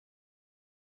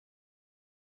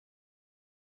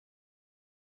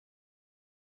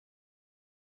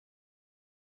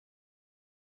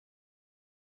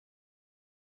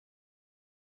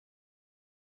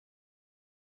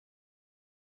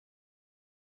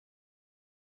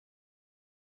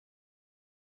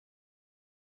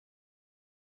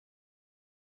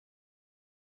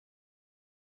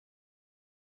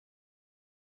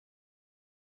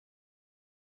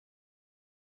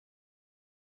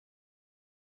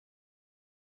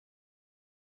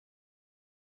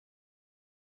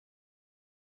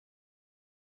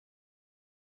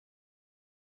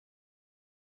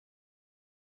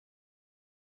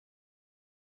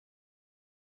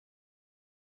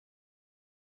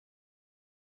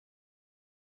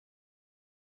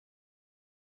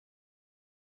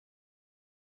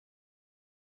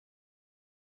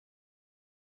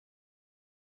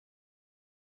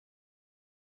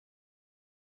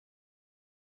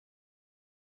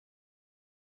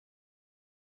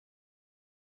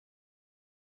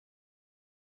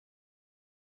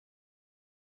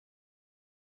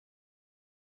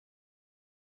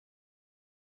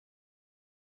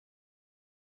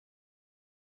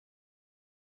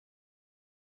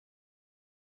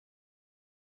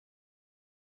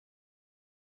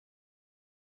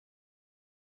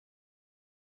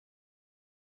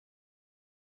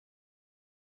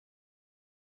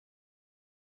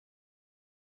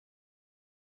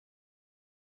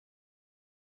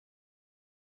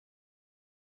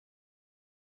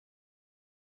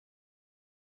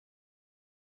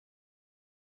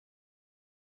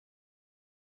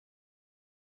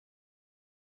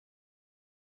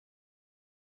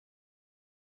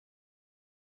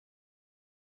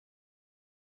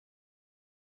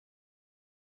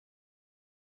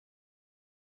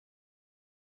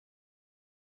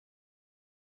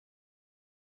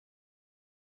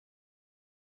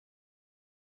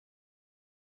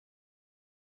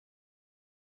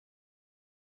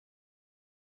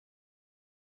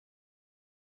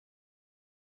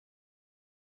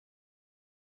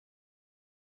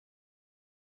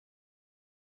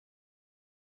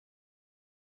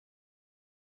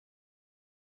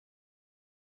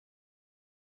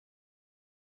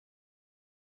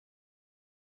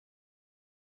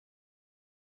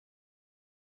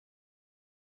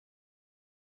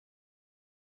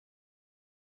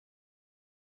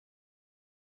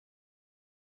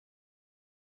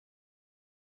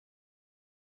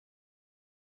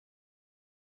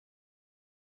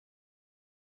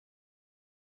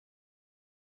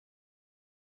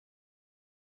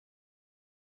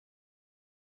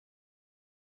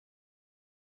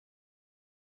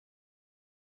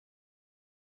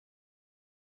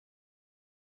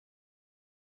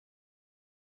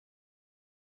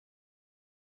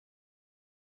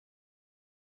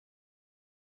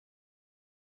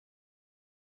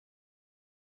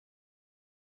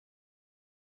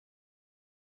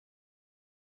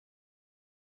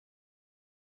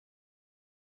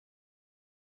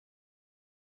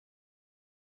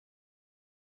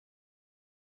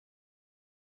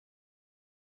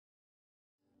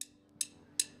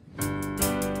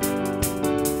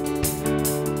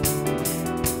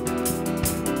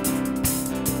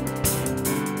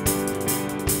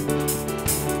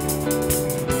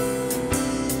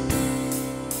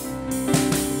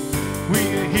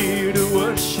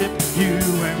worship you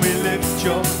and we lift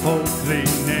your holy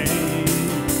name.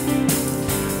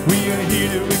 We are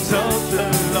here to exalt the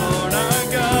Lord our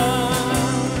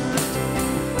God.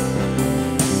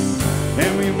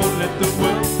 And we won't let the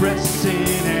world press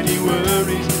in any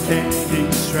worries,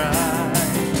 any strife.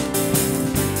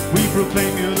 We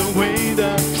proclaim you the way,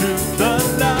 the truth, the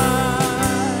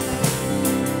life.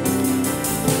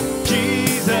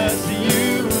 Jesus,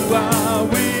 you are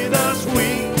with us.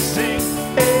 We sing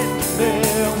and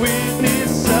bear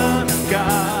witness, Son of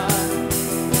God.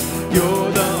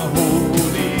 You're the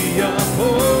Holy of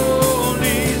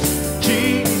Holies.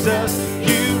 Jesus,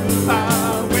 you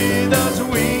are with us.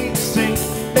 We sing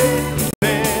and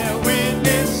bear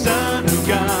witness, Son of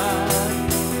God.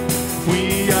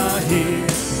 We are here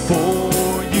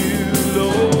for you,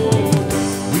 Lord.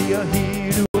 We are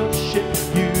here to worship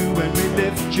you and we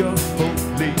lift your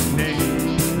holy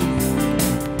name.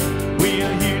 We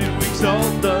are here to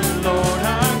exalt the Lord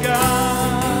our God.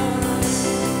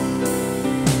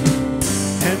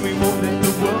 And we won't let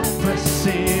the world press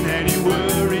in any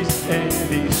worries,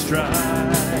 any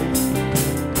strife.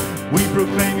 We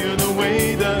proclaim you the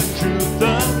way, the truth,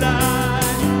 the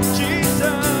life.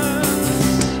 Jesus,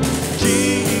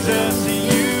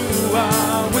 you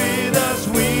are with us.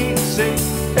 We sing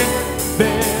and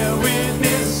bear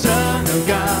witness, Son of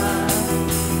God.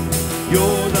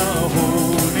 You're the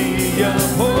Holy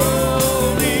of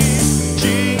Holies.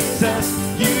 Jesus,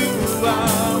 you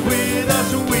are with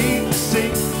us. We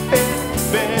sing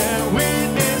and bear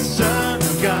witness, Son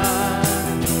of God.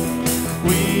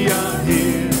 We are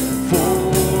here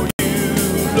for you,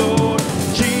 Lord.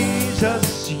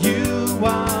 Jesus, you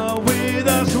are with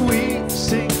us. We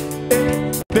sing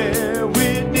and bear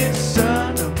witness,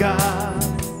 Son of God.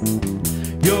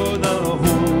 You're the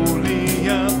Holy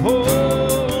of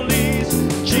Holies.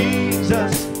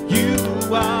 Jesus, you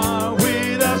are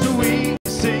with us. We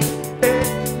sing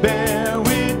and bear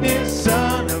witness,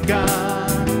 Son of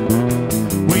God.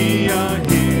 We are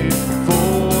here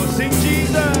for, sing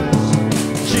Jesus.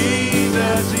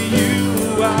 Jesus,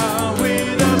 you are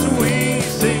with us. We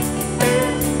sing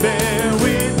and bear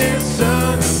witness,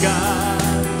 Son of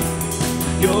God.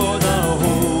 You're the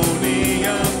Holy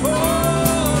of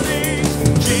Holies.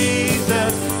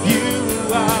 Jesus, you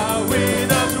are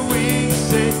with us. We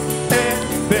sing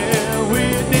and bear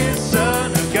witness,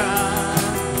 Son of God.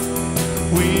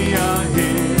 We are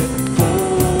here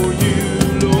for you,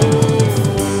 Lord.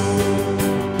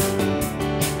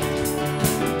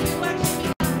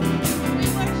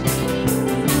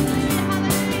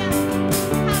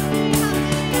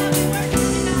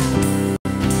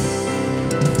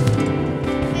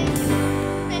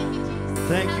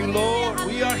 Thank you, Lord.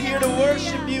 We are here to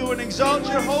worship you and exalt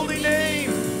your holy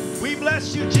name. We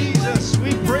bless you, Jesus.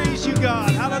 We praise you,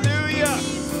 God. Hallelujah.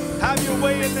 Have your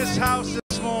way in this house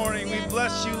this morning. We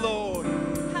bless you, Lord.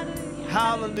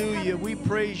 Hallelujah. We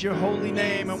praise your holy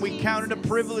name, and we count it a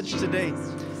privilege today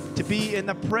to be in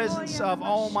the presence of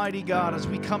Almighty God as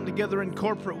we come together in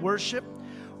corporate worship.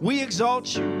 We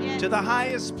exalt you to the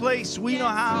highest place we know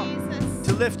how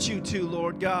to lift you to,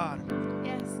 Lord God.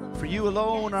 For you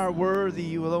alone are worthy.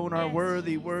 You alone are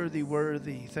worthy, worthy,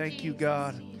 worthy. Thank you,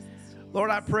 God.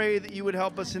 Lord, I pray that you would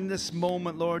help us in this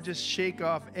moment, Lord. Just shake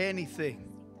off anything,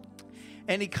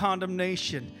 any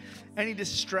condemnation, any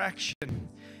distraction,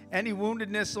 any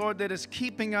woundedness, Lord, that is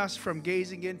keeping us from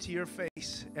gazing into your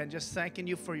face and just thanking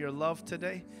you for your love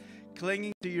today.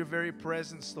 Clinging to your very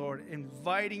presence, Lord,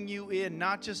 inviting you in,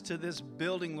 not just to this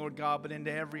building, Lord God, but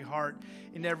into every heart,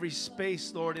 in every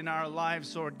space, Lord, in our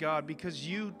lives, Lord God, because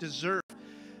you deserve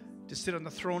to sit on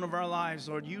the throne of our lives,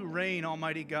 Lord. You reign,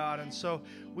 Almighty God. And so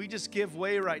we just give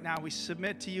way right now. We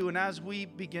submit to you. And as we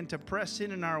begin to press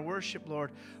in our worship,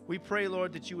 Lord, we pray,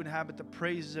 Lord, that you would inhabit the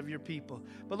praises of your people.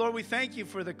 But Lord, we thank you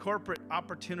for the corporate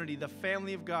opportunity, the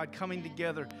family of God coming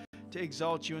together to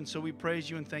exalt you. And so we praise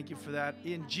you and thank you for that.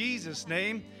 In Jesus'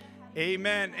 name,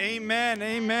 amen, amen,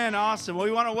 amen. Awesome. Well,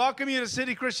 we want to welcome you to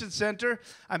City Christian Center.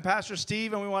 I'm Pastor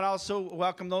Steve, and we want to also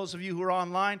welcome those of you who are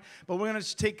online. But we're going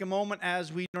to take a moment,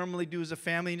 as we normally do as a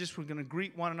family, and we're going to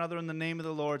greet one another in the name of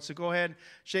the Lord. So go ahead,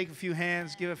 shake a few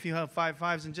hands, give a few high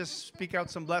fives, and just speak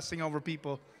out some blessing over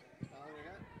people.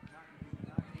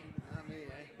 Not me,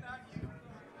 eh?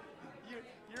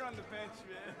 You're on the bench,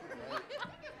 man. I'm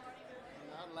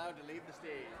not allowed to leave the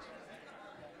stage.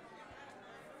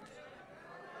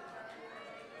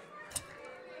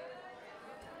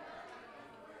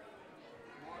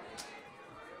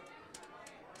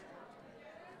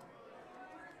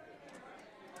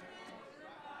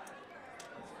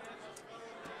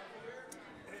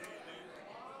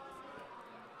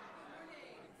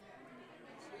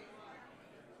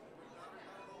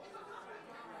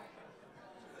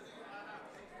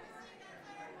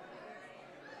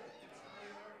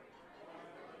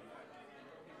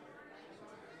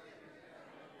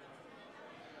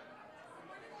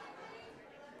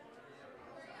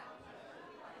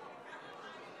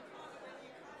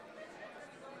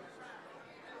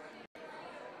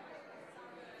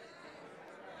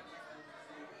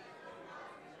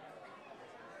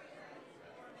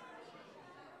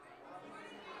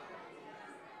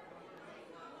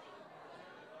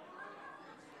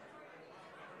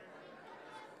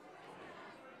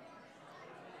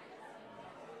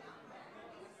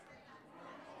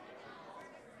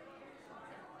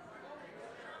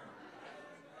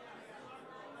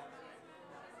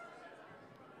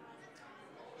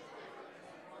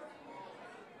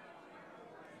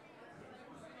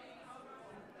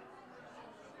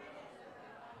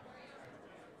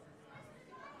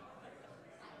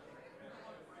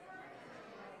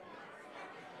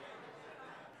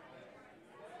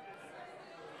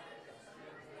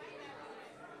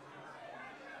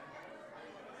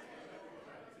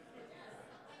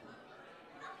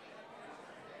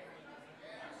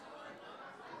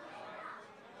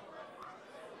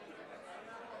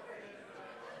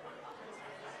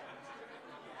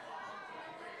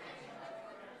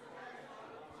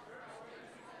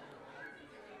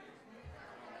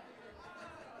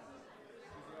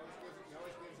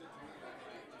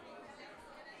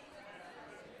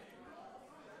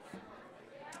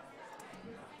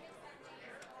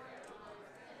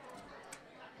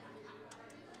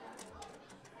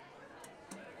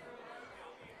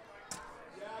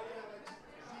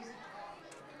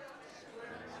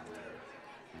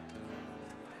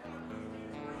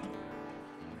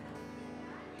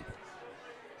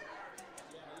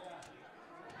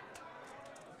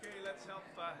 let's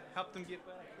help them get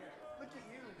back. Look at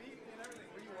you, beating and everything.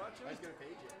 Were you watching? I was going to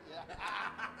page it. Yeah.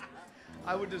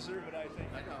 I would deserve it, I think.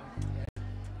 I know.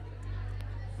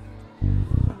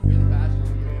 You're the pastor.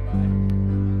 You get by.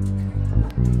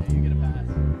 Yeah, you get a pass.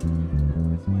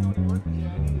 That's my only working day.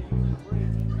 I need to use the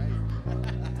bridge. Right?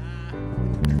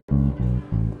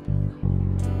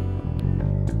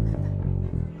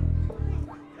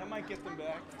 That might get them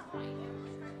back.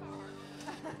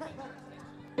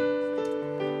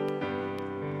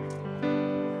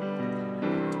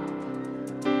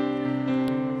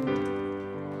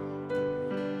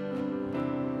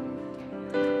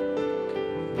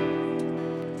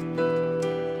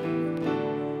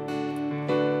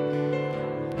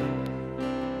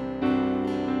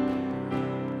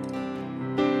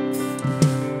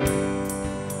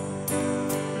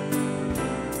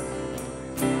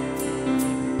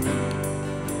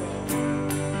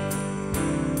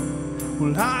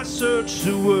 Well, I searched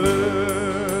the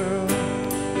world,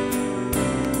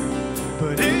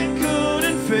 but it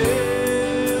couldn't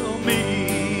fill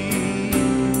me.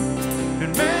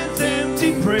 And man's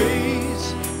empty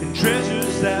praise and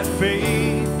treasures that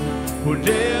fade were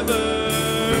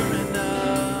never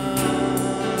enough.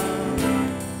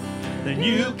 Then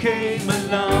you came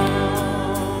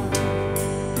along,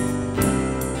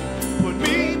 put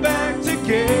me back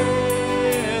together.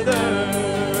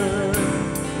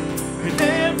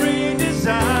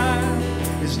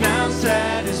 Is now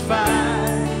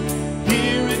satisfied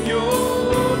here in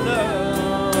your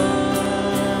love.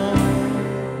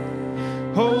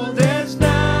 Oh, there's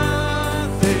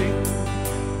nothing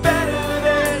better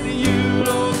than you,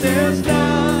 Lord. There's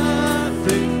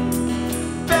nothing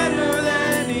better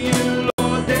than you,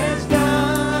 Lord. There's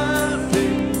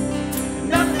nothing,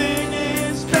 nothing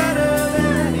is better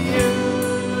than you.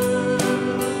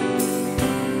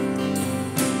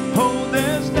 Oh,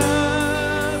 there's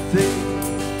nothing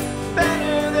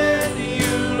better than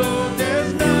you, Lord.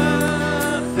 There's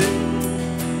nothing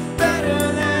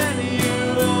better than you,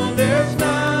 Lord. There's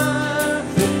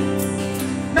nothing,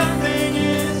 nothing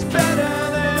is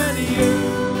better than you.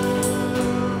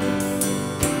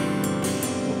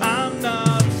 I'm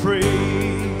not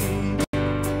afraid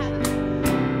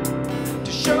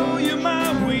to show you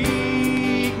my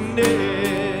weakness,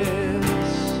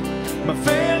 my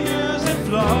failures and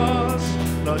flaws.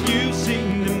 Lord, you've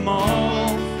seen them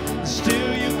all.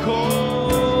 Still you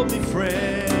call me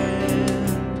friend.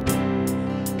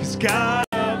 'Cause God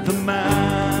of the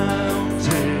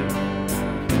mountain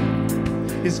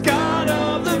is God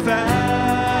of the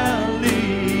valley,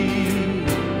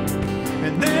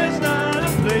 and there's not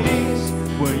a place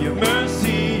where your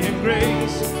mercy and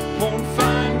grace won't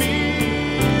find me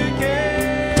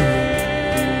again.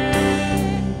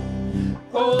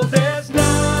 Oh, there's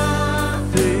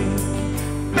nothing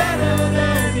better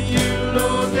than you,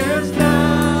 Lord. There's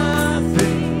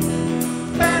nothing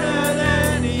better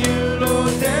than you,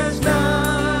 Lord. There's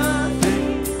nothing,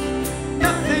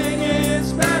 nothing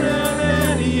is better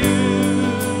than you.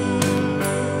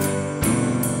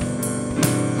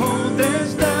 Oh,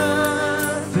 there's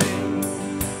nothing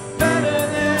better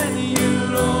than you,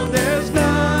 Lord. There's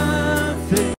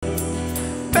nothing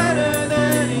better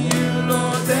than you,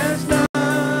 Lord. There's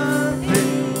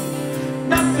nothing,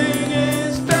 nothing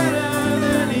is better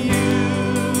than you.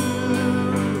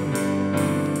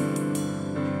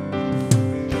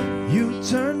 You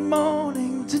turn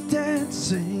mourning to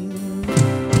dancing.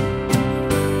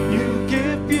 You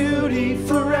give beauty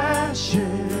for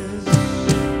ashes.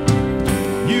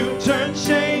 You turn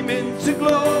shame into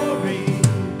glory.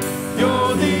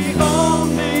 You're the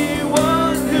only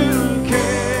one who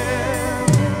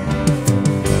cares.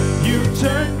 You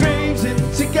turn graves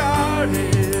into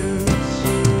gardens.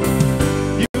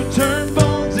 You turn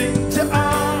bones into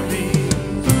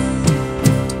armies.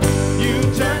 You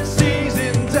turn seas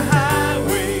into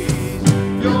highways.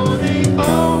 You're the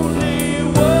only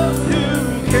one who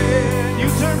can. You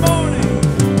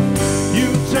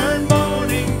turn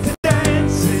mourning to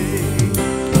dancing.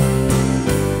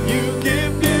 You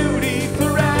give beauty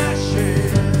for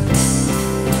ashes.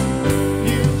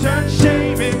 You turn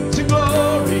shame into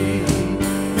glory.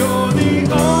 You're the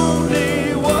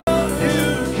only one who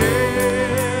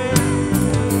can.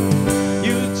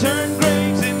 You turn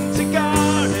graves into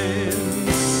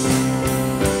gardens.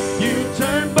 You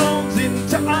turn bones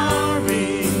into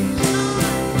armies.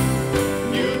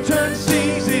 You turn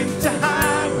seas into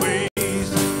highways.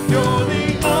 You're the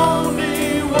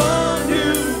only one who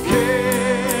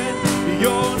can.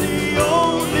 You're the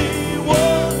only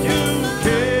one who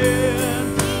can.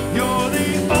 You're the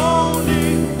only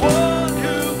one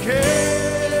who can.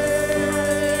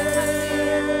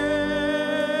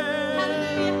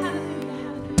 Hallelujah, hallelujah.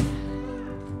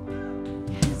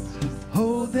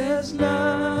 there's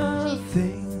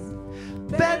nothing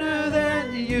better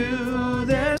than you.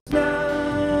 There's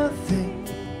nothing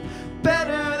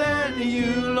better than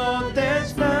you, Lord.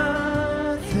 There's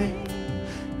nothing,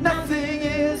 nothing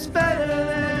is better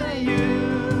than you.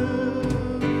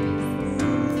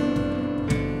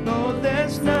 Lord,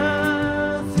 there's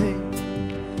nothing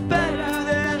better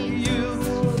than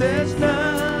you. There's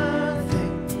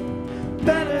nothing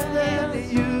better than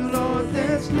you, Lord.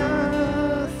 There's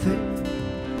nothing,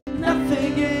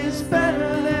 nothing is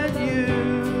better than you.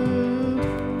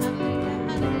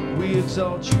 We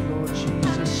exalt you, Lord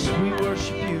Jesus. We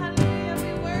worship you. Hallelujah.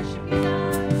 We worship you,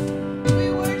 God. We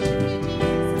worship you,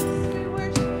 Jesus. We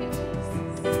worship you,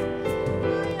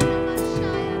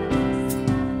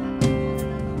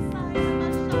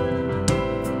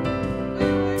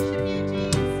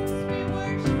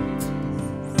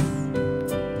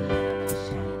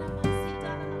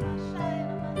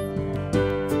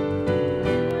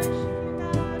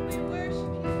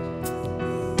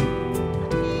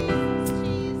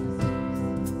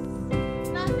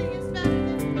 Nothing is better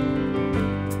than you.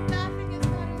 Nothing is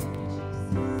better than you,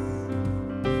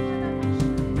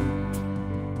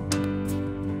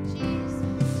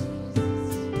 Jesus.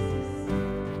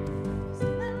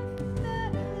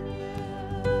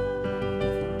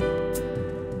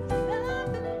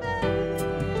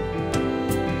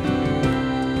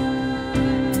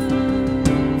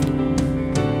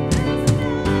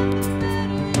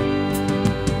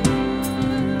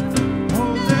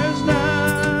 Oh, there's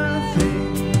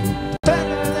nothing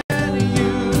better than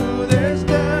you. There's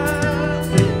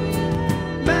nothing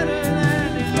better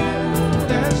than you.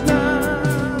 There's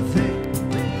nothing,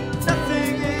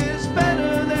 nothing is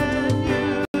better than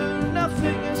you.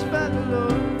 Nothing is better,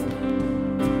 Lord.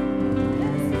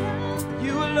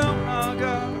 You alone are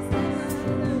God.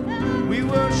 We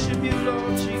worship you,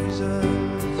 Lord Jesus.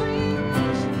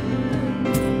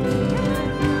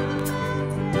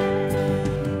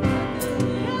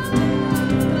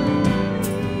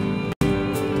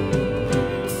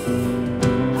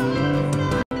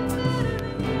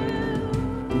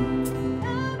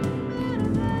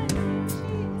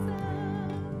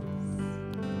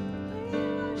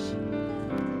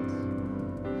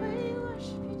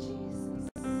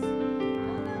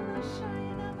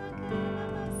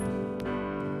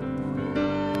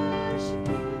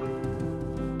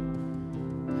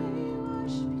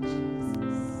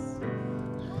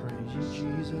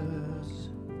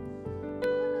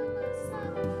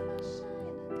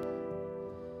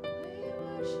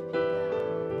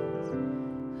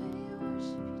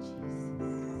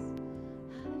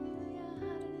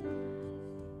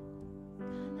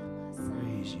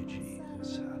 Praise you, Jesus. Praise you,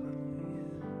 Jesus. Hallelujah.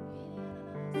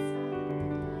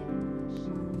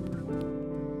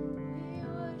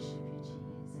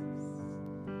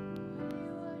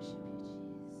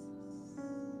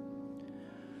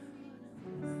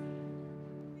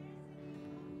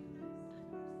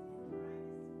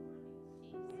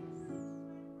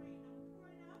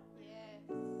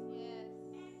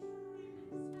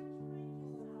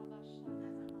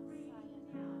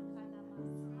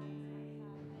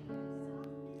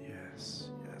 Yes,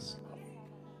 yes, Lord.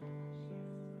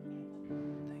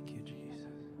 Thank you, Jesus.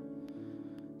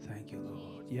 Thank you,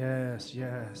 Lord. Yes,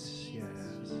 yes,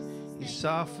 yes. He's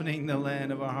softening the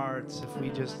land of our hearts if we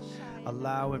just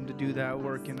allow Him to do that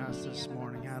work in us this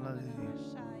morning. Hallelujah.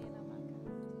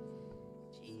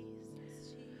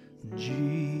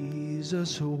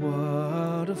 Jesus,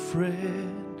 what a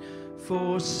friend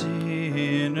for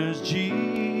sinners.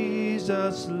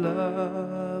 Jesus,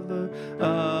 lover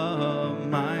of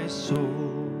my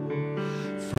soul.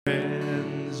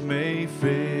 Friends may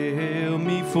fail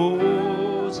me,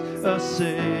 foes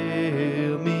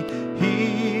assail me.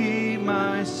 He,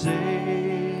 my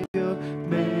Savior,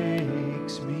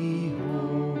 makes me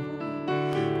whole.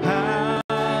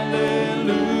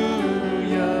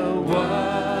 Hallelujah,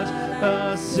 what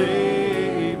a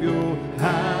Savior.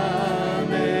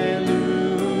 Hallelujah,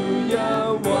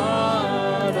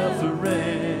 what a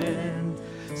friend.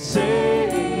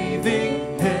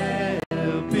 Saving,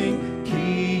 helping,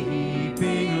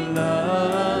 keeping,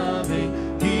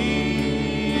 loving.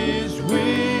 He is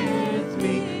with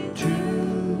me to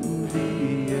the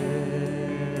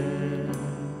end.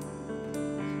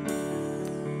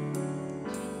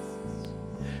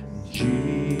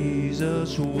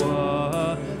 Jesus,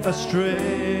 what a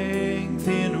strength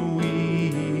in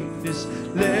weakness.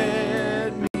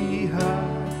 Let me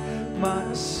hide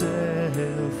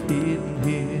myself in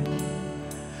Him.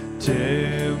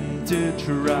 Tempted,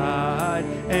 tried,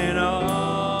 and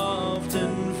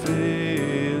often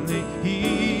failing.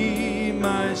 He,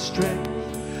 my strength,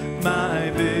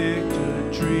 my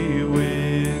victory.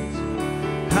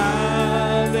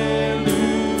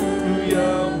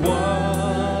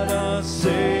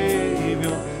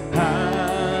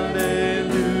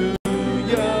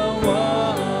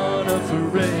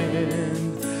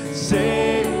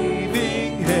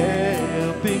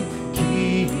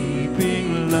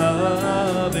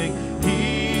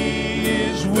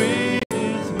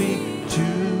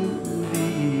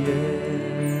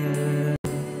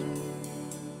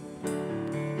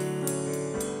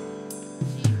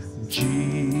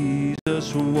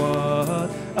 Jesus, what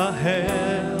a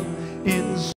help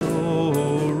in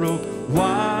sorrow,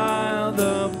 while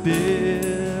the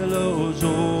billows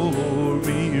o'er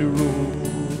me roll.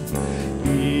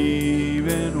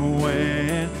 Even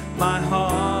when my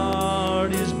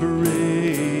heart is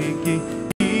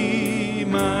breaking, He,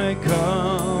 my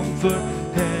comfort,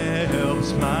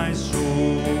 helps my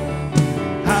soul.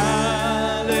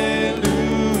 Hallelujah,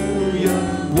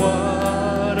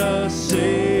 what a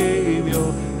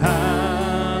Savior.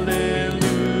 Hallelujah,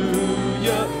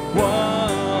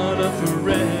 what a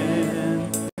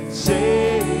friend.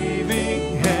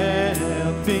 Saving,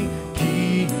 helping,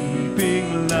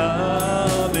 keeping,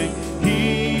 loving.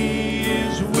 He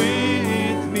is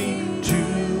with me to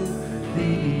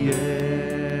the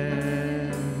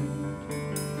end.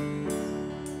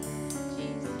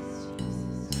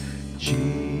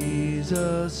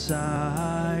 Jesus,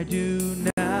 I do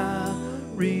now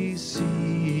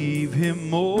receive Him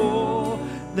more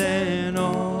than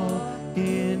all.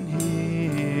 In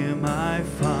Him I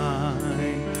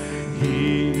find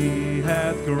He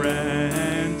hath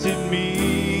granted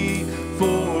me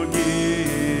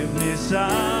forgiveness.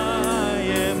 I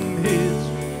am His.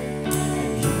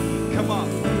 Come on.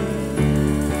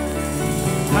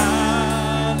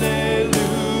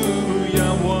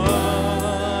 Hallelujah,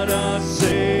 what a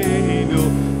Savior.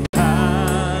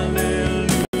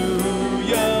 Hallelujah,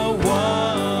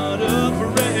 what a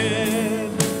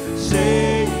friend.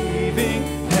 Saving,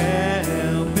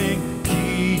 helping,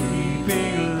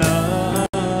 keeping,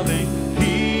 loving.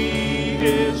 He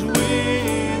is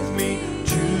with me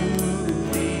to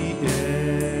the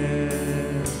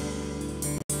end.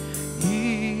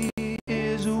 He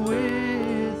is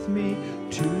with me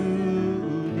to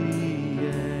the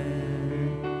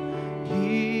end.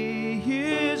 He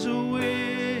is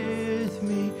with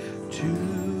me to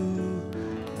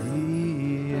the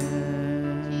end.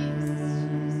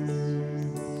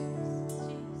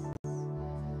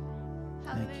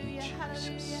 Hallelujah,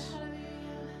 hallelujah, Jesus.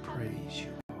 hallelujah. Praise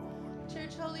you.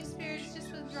 Church, Holy Spirit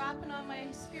just was dropping on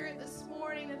my spirit this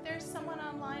morning that there's someone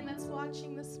online that's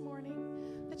watching this morning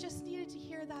that just needed to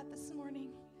hear that this morning.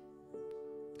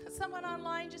 Someone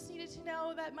online just needed to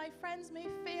know that my friends may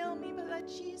fail me, but that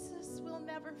Jesus will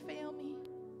never fail me.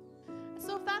 And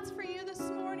so if that's for you this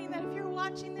morning, that if you're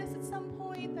watching this at some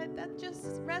point, that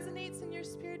just resonates in your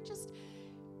spirit,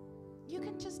 you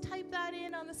can just type that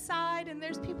in on the side, and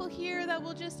there's people here that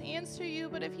will just answer you.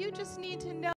 But if you just need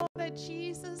to know that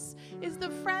Jesus is the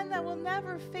friend that will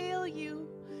never fail you,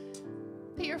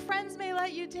 that your friends may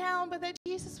let you down, but that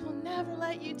Jesus will never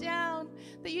let you down,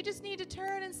 that you just need to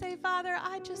turn and say, Father,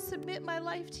 I just submit my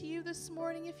life to you this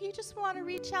morning. If you just want to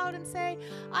reach out and say,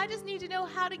 I just need to know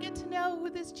how to get to know who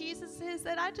this Jesus is,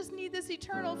 that I just need this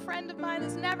eternal friend of mine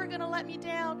that's never going to let me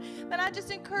down, then I just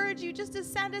encourage you just to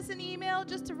send us an email,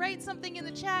 just to write something in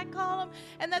the chat column,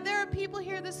 and that there are people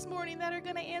here this morning that are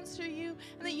going to answer you,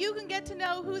 and that you can get to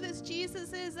know who this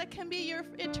Jesus is that can be your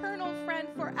eternal friend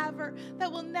forever, that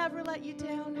will never let you down.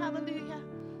 Hallelujah.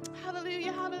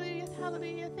 Hallelujah, hallelujah,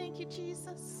 hallelujah. Thank you,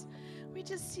 Jesus. We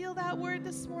just seal that word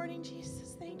this morning,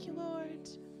 Jesus. Thank you, Lord.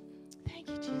 Thank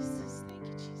you, Jesus. Thank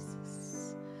you,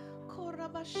 Jesus.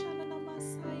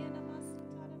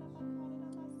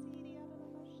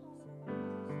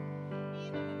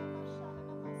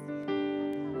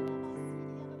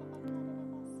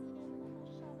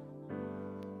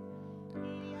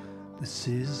 This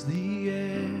is the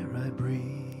air I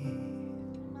breathe.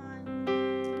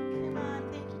 Come on.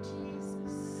 Thank you,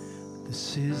 Jesus.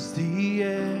 This is the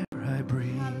air I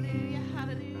breathe. Hallelujah,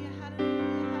 hallelujah,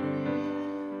 hallelujah,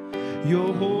 hallelujah.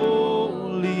 Your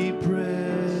holy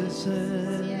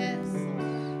presence Yes,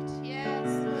 Lord. Yes,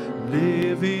 Lord.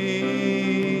 living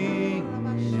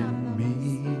in me.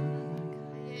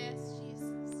 Yes,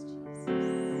 Jesus, Jesus.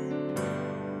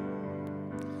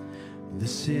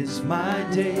 This is my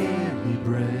daily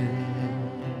bread.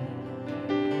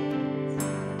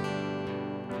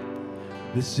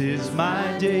 This is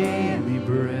my daily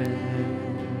bread.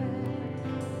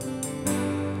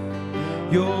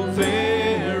 Your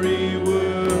very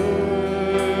word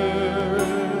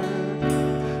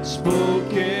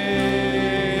spoken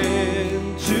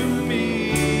to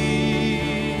me,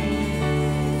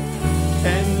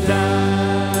 and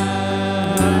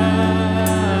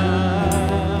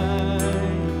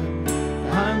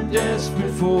I'm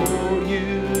desperate for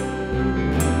you.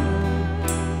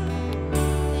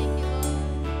 Thank you, Lord.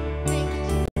 Thank you,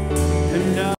 Jesus.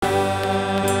 And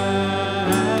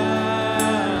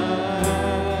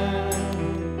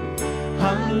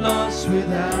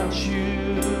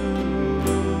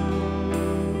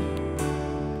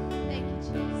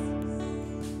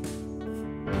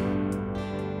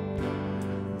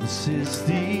This is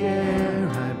the air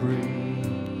I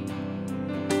breathe.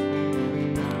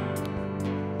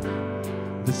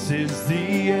 This is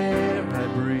the air I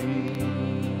breathe.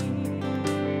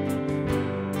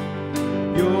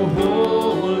 Your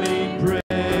holy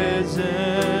presence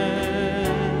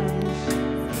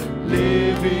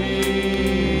living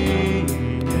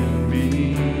in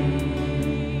me.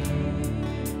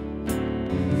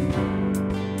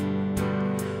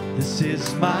 This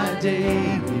is my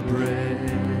daily bread.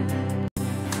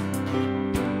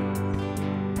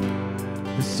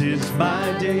 This is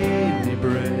my daily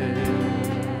bread.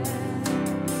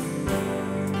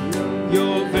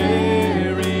 Your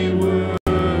very word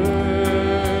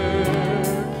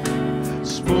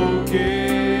spoken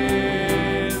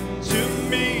to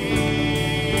me,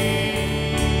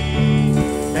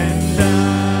 and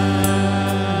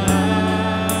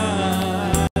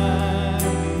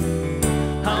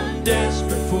I'm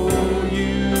desperate for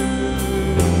you,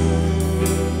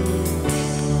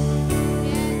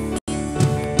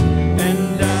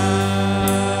 and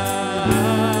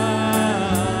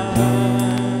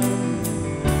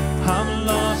I'm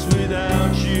lost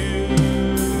without you,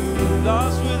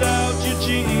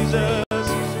 Jesus,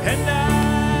 and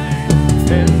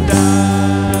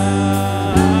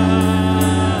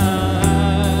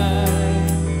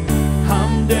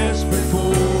I'm desperate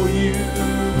for you,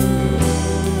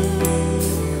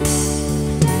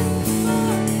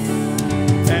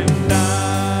 and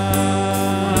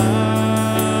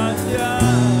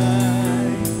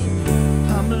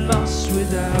I'm lost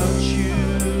without you.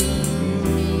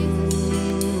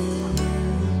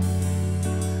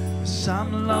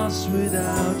 I'm lost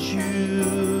without you.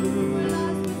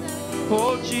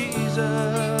 Oh Jesus,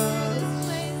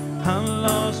 I'm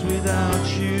lost without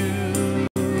you.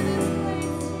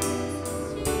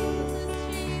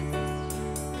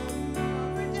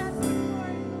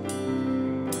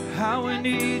 How we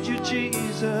need you,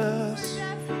 Jesus.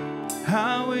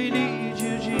 How we need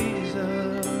you,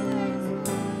 Jesus.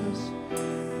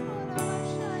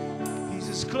 He's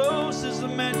as close as the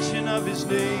mention of his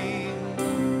name.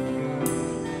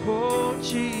 Oh,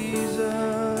 Jesus.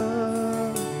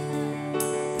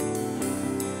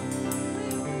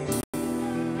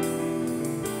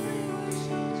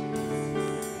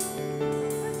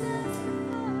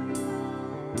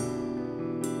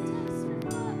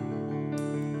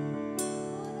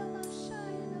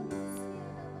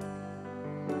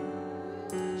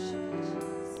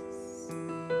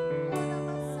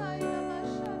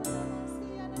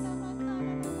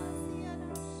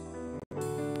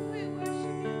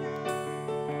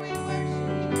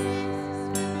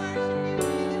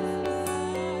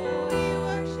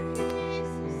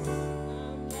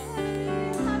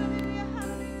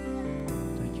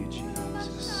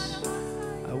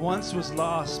 Once was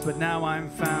lost, but now I'm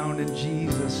found in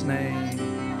Jesus' name.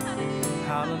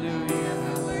 Hallelujah.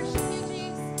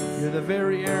 You're the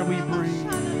very air we breathe.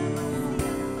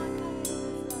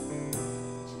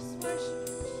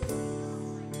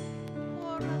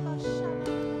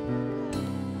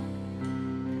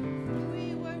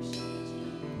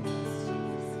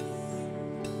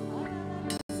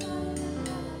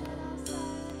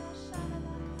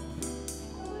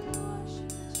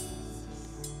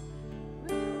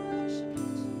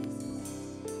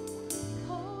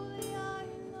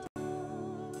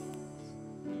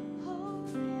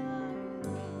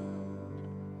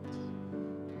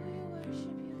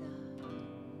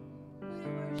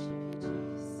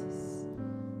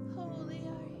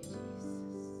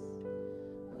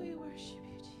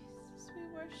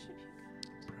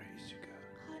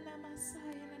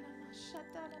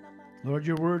 Lord,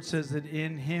 your word says that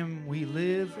in him we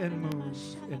live and move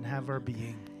and have our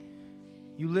being.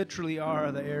 You literally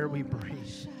are the air we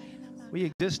breathe. We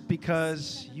exist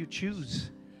because you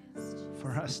choose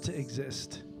for us to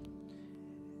exist.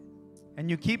 And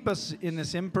you keep us in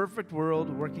this imperfect world,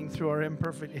 working through our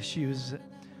imperfect issues,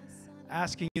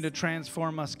 asking you to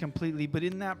transform us completely. But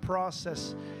in that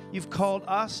process, you've called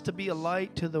us to be a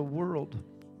light to the world.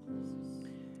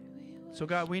 So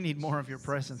God, we need more of your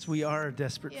presence. We are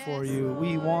desperate for you.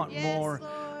 We want more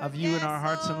of you in our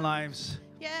hearts and lives.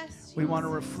 We want to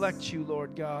reflect you,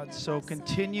 Lord God. So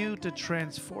continue to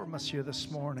transform us here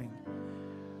this morning.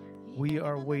 We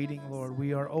are waiting, Lord.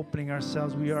 We are opening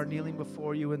ourselves. We are kneeling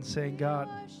before you and saying, God,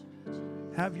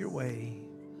 have your way.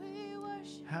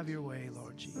 Have your way,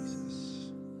 Lord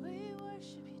Jesus.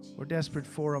 We're desperate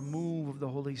for a move of the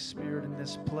Holy Spirit in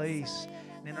this place,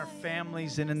 and in our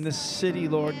families, and in this city,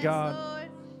 Lord God. Lord.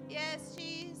 Yes,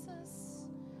 Jesus.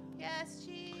 Yes,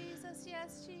 Jesus.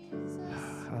 Yes, Jesus.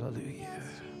 Hallelujah. Yes,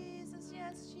 Jesus.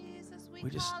 Yes, Jesus.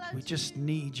 We just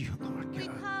need you, Lord We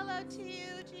God. call out to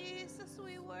you, Jesus.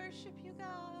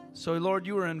 So, Lord,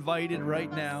 you are invited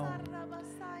right now.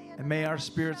 And may our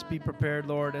spirits be prepared,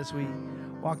 Lord, as we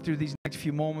walk through these next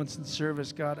few moments in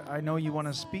service, God. I know you want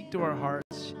to speak to our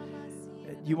hearts.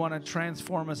 You want to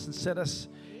transform us and set us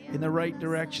in the right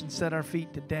direction, set our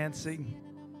feet to dancing,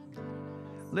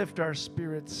 lift our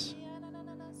spirits.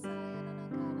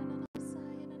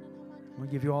 We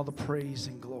give you all the praise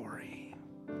and glory,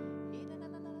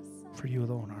 for you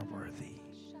alone are worthy.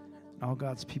 All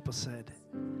God's people said,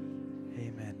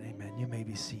 amen, amen. You may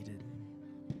be seated.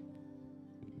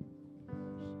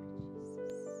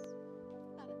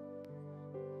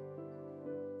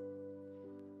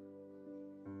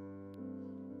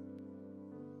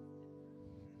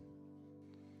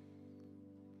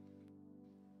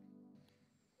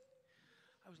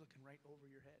 I was looking right over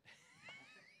your head.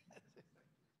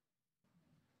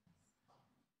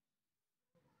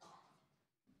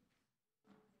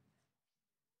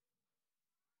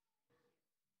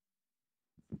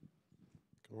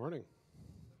 Good morning.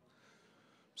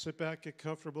 Sit back, get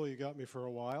comfortable. You got me for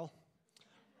a while.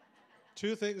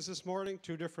 Two things this morning,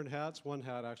 two different hats. One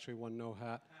hat, actually, one no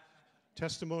hat.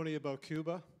 Testimony about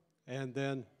Cuba, and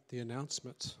then the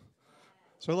announcements.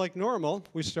 So like normal,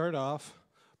 we start off,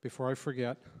 before I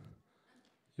forget,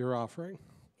 your offering.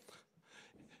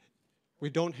 We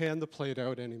don't hand the plate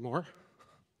out anymore.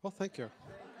 Well, thank you.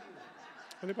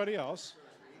 Anybody else?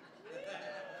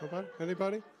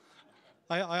 Anybody?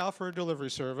 I offer a delivery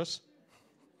service.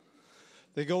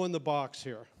 They go in the box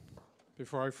here.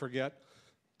 Before I forget,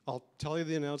 I'll tell you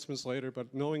the announcements later,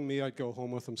 but knowing me, I'd go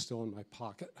home with them still in my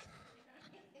pocket.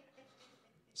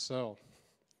 So,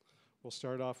 we'll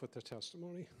start off with the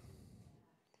testimony.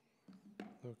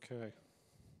 Okay.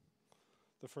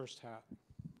 The first hat.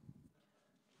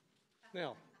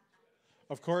 Now,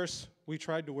 of course, we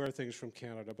tried to wear things from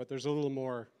Canada, but there's a little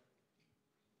more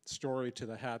story to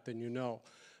the hat than you know.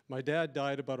 My dad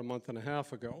died about a month and a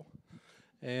half ago,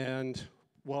 and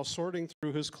while sorting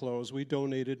through his clothes, we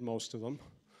donated most of them,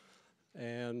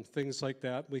 and things like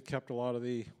that. We kept a lot of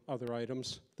the other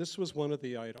items. This was one of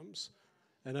the items,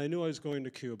 and I knew I was going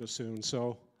to Cuba soon,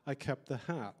 so I kept the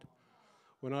hat.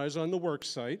 When I was on the work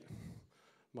site,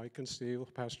 Mike and Steve,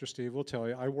 Pastor Steve will tell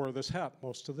you, I wore this hat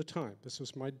most of the time. This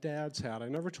was my dad's hat. I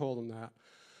never told him that.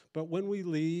 But when we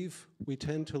leave, we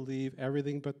tend to leave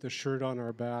everything but the shirt on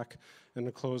our back and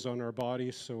the clothes on our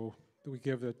body, so we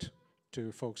give it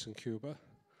to folks in Cuba.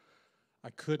 I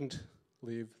couldn't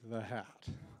leave the hat.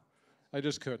 I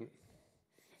just couldn't.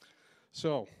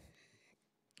 So,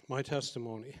 my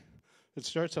testimony. It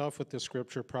starts off with the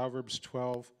scripture, Proverbs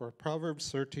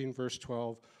 13, verse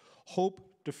 12. Hope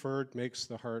deferred makes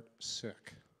the heart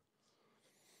sick.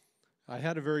 I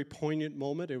had a very poignant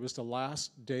moment. It was the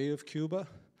last day of Cuba.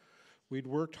 We'd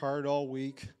worked hard all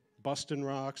week, busting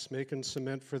rocks, making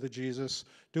cement for the Jesus,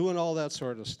 doing all that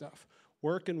sort of stuff.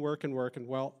 Working.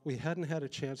 Well, we hadn't had a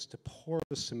chance to pour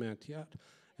the cement yet,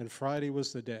 and Friday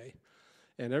was the day.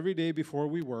 And every day before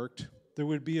we worked, there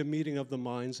would be a meeting of the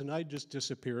minds, and I'd just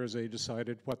disappear as they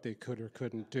decided what they could or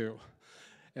couldn't do.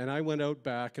 And I went out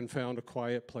back and found a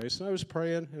quiet place, and I was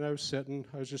praying, and I was sitting,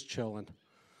 I was just chilling.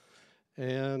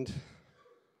 And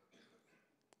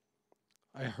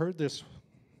I heard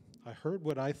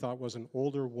what I thought was an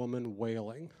older woman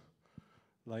wailing,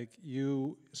 like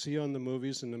you see on the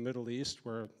movies in the Middle East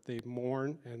where they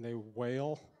mourn and they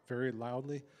wail very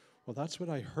loudly. Well, that's what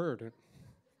I heard.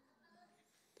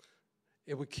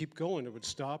 It would keep going. It would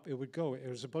stop. It would go. It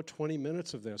was about 20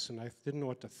 minutes of this, and I didn't know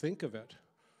what to think of it.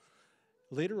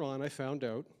 Later on, I found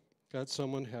out that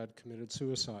someone had committed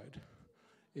suicide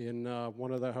in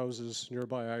one of the houses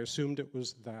nearby. I assumed it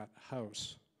was that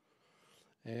house.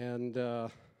 And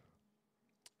it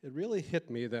really hit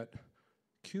me that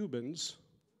Cubans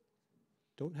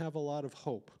don't have a lot of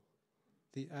hope.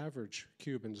 The average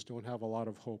Cubans don't have a lot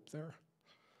of hope there.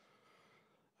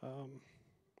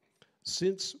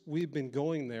 Since we've been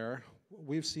going there,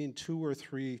 we've seen 2 or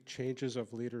 3 changes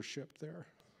of leadership there.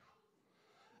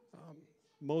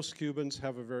 Most Cubans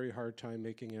have a very hard time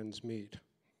making ends meet.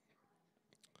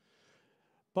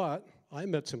 But I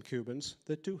met some Cubans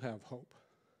that do have hope.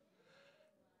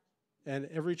 And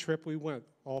every trip we went,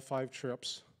 all 5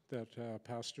 trips that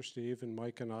Pastor Steve and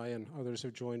Mike and I and others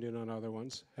have joined in on other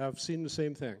ones, have seen the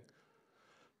same thing.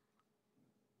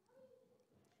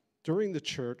 During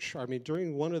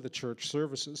one of the church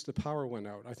services, the power went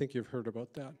out. I think you've heard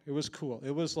about that. It was cool.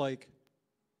 It was like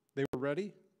they were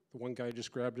ready. The one guy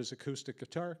just grabbed his acoustic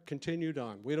guitar, continued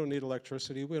on. We don't need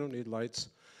electricity. We don't need lights.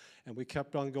 And we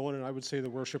kept on going, and I would say the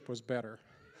worship was better.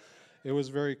 It was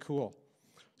very cool.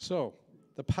 So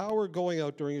the power going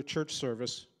out during a church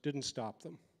service didn't stop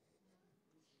them.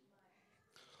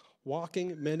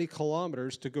 Walking many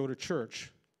kilometers to go to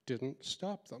church didn't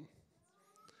stop them.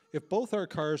 If both our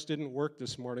cars didn't work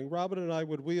this morning, Robin and I,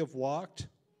 would we have walked?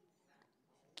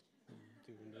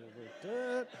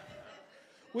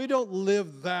 We don't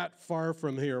live that far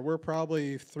from here. We're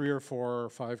probably 3 or 4 or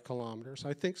 5 kilometers.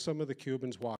 I think some of the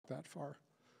Cubans walk that far.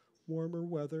 Warmer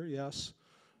weather, yes,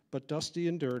 but dusty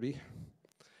and dirty.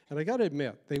 And I got to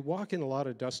admit, they walk in a lot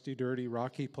of dusty, dirty,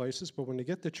 rocky places, but when they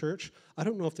get to church, I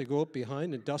don't know if they go up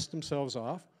behind and dust themselves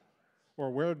off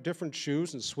or wear different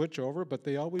shoes and switch over, but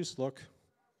they always look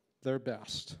their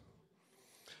best.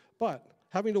 But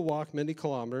having to walk many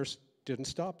kilometers didn't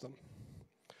stop them.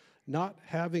 Not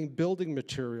having building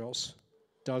materials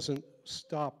doesn't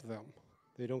stop them.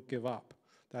 They don't give up.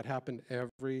 That happened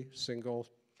every single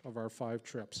of our 5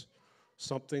 trips.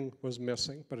 Something was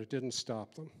missing, but it didn't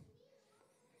stop them.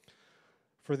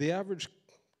 For the average,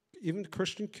 even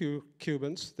Christian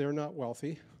Cubans, they're not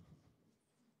wealthy.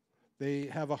 They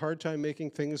have a hard time making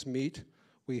things meet.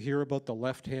 We hear about the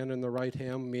left hand and the right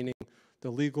hand, meaning the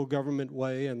legal government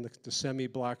way and the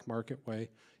semi-black market way.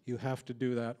 You have to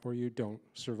do that or you don't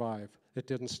survive. It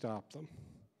didn't stop them.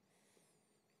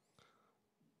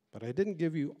 But I didn't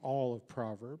give you all of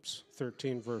Proverbs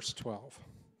 13, verse 12.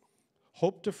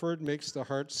 Hope deferred makes the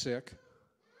heart sick,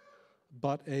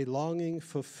 but a longing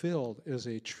fulfilled is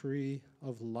a tree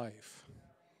of life.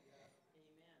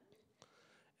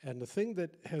 Amen. And the thing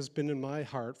that has been in my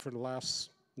heart for the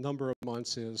last number of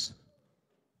months is,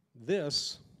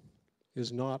 this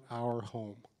is not our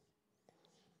home.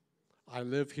 I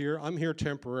live here. I'm here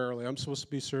temporarily. I'm supposed to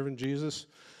be serving Jesus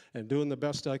and doing the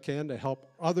best I can to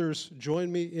help others join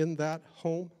me in that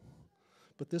home.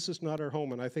 But this is not our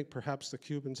home, and I think perhaps the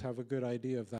Cubans have a good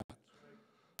idea of that.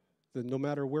 That no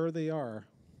matter where they are,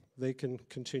 they can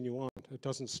continue on. It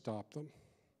doesn't stop them.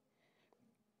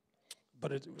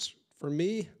 But it was, for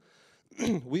me,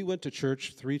 we went to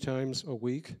church 3 times a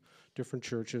week, different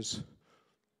churches,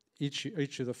 each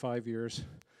of the 5 years.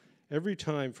 Every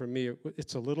time for me,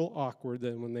 it's a little awkward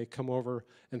then when they come over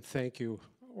and thank you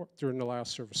during the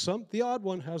last service. The odd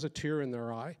one has a tear in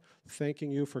their eye,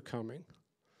 thanking you for coming.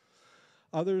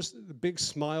 Others, the big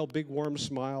smile, big warm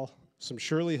smile, some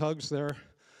Shirley hugs there.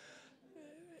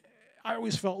 I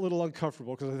always felt a little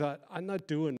uncomfortable because I thought, I'm not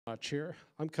doing much here.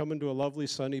 I'm coming to a lovely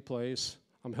sunny place.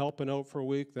 I'm helping out for a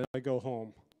week, then I go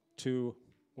home to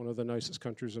one of the nicest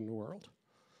countries in the world.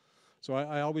 So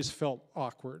I always felt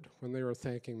awkward when they were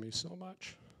thanking me so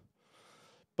much.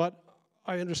 But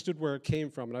I understood where it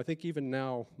came from, and I think even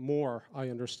now more I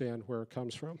understand where it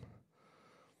comes from.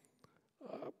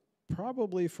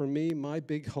 Probably for me, my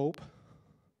big hope,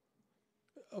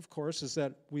 of course, is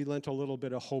that we lent a little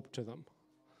bit of hope to them.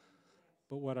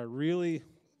 But what I really,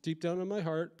 deep down in my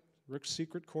heart, Rick's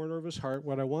secret corner of his heart,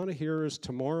 what I want to hear is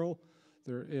tomorrow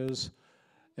there is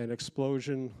an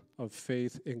explosion of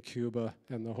faith in Cuba,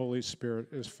 and the Holy Spirit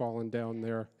is falling down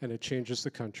there, and it changes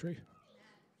the country.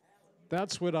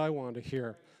 That's what I want to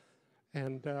hear.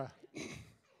 And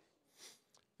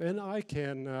then I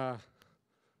can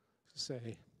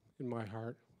say in my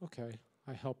heart, okay,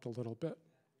 I helped a little bit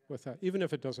with that. Even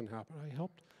if it doesn't happen, I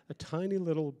helped a tiny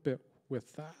little bit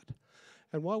with that.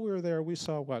 And while we were there, we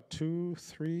saw, 2,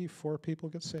 3, 4 people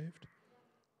get saved?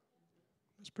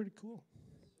 That's pretty cool.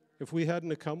 If we hadn't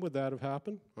have come, would that have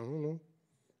happened? I don't know.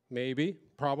 Maybe,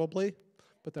 probably,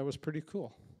 but that was pretty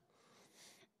cool.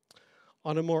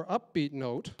 On a more upbeat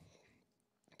note,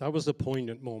 that was a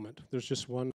poignant moment. There's just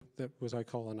one that was, I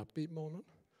call, an upbeat moment.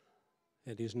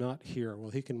 And he's not here.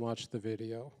 Well, he can watch the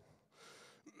video.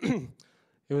 It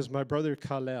was my brother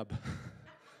Caleb.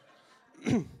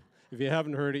 If you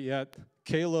haven't heard it yet,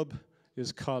 Caleb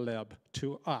is Caleb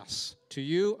to us. To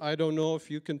you, I don't know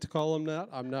if you can call him that.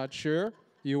 I'm not sure.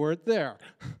 You weren't there.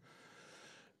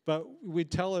 But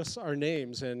we'd tell us our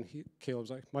names, and Caleb's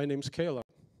like, my name's Caleb.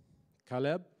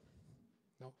 Caleb?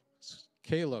 No, it's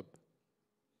Caleb.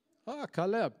 Ah,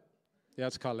 Caleb. Yeah,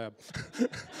 it's Caleb.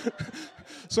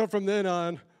 So from then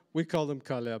on, we called him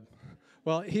Caleb.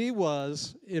 Well, he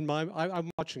was in my, I'm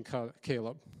watching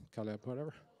Caleb,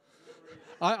 whatever.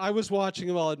 I was watching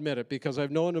him, I'll admit it, because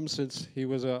I've known him since he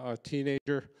was a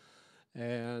teenager,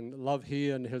 and love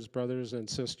he and his brothers and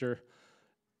sister,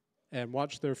 and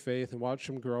watched their faith and watched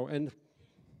them grow. And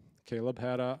Caleb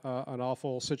had an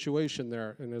awful situation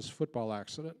there in his football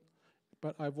accident.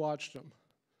 But I've watched him.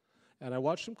 And I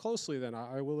watched him closely then,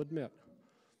 I will admit.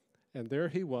 And there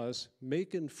he was,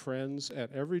 making friends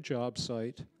at every job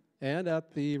site and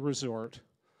at the resort.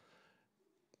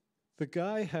 The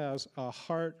guy has a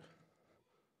heart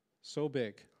so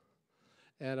big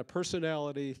and a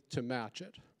personality to match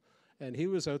it. And he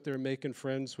was out there making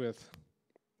friends with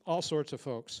all sorts of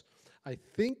folks. I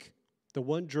think the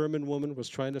one German woman was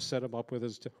trying to set him up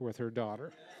with her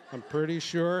daughter. I'm pretty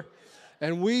sure.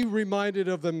 And we reminded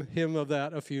him of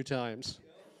that a few times.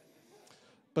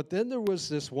 But then there was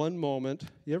this one moment.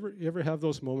 You ever have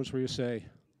those moments where you say,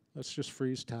 let's just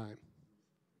freeze time.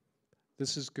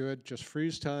 This is good. Just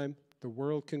freeze time. The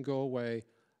world can go away.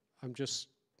 I'm just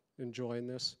enjoying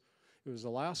this. It was the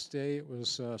last day. It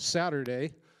was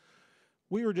Saturday.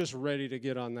 We were just ready to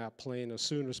get on that plane as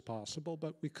soon as possible,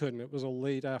 but we couldn't. It was a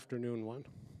late afternoon one.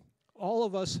 All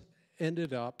of us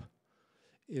ended up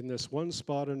in this one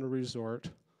spot in the resort.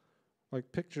 Like,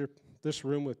 picture this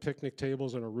room with picnic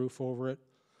tables and a roof over it.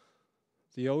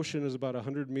 The ocean is about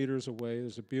 100 meters away.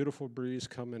 There's a beautiful breeze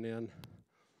coming in.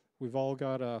 We've all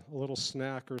got a little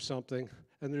snack or something.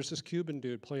 And there's this Cuban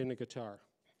dude playing the guitar.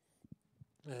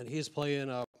 And he's playing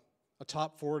a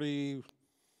top 40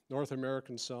 North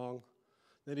American song.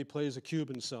 Then he plays a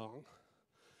Cuban song.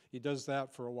 He does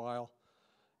that for a while.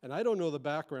 And I don't know the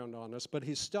background on this, but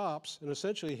he stops and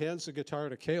essentially hands the guitar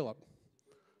to Caleb,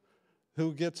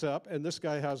 who gets up, and this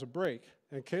guy has a break.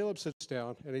 And Caleb sits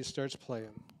down, and he starts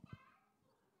playing.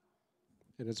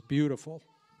 And it's beautiful.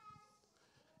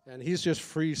 And he's just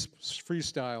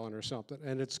freestyling or something,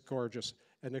 and it's gorgeous.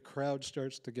 And the crowd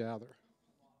starts to gather.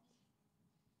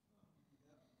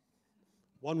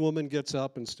 One woman gets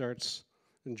up and starts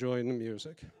enjoying the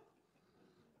music.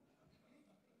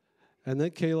 And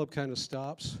then Caleb kind of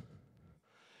stops,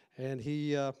 and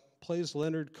he plays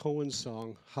Leonard Cohen's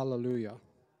song, Hallelujah.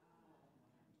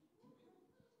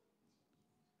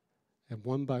 And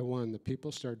one by one, the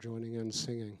people start joining in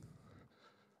singing,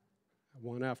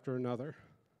 one after another.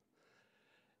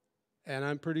 And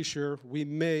I'm pretty sure we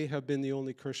may have been the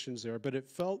only Christians there, but it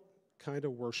felt kind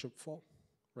of worshipful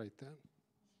right then.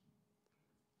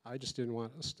 I just didn't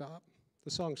want it to stop.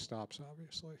 The song stops,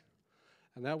 obviously.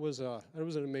 And that was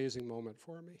an amazing moment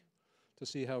for me, to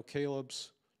see how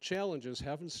Caleb's challenges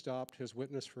haven't stopped his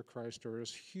witness for Christ or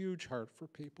his huge heart for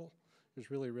people. It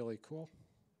was really, really cool.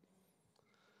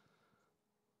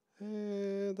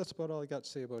 And that's about all I got to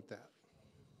say about that.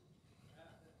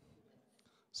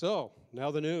 So,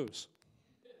 now the news.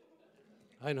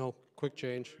 I know, quick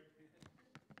change.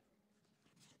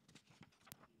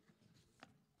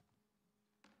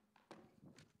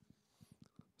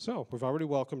 So, we've already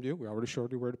welcomed you. We already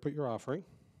showed you where to put your offering.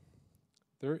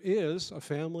 There is a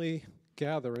family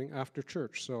gathering after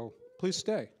church, so please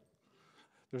stay.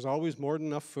 There's always more than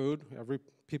enough food.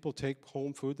 People take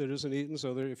home food that isn't eaten,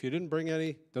 so if you didn't bring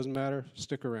any, doesn't matter,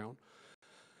 stick around.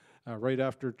 Right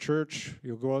after church,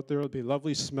 you'll go out there. There'll be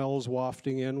lovely smells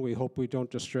wafting in. We hope we don't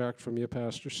distract from you,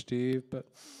 Pastor Steve, but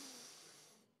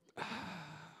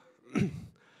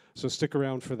so stick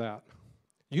around for that.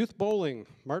 Youth bowling,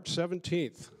 March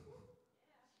 17th.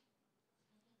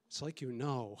 It's like you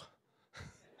know.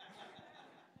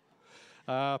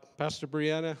 Pastor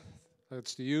Brianna,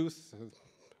 that's the youth.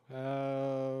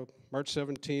 March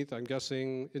 17th, I'm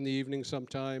guessing in the evening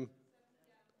sometime.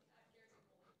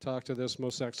 Talk to this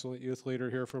most excellent youth leader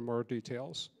here for more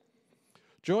details.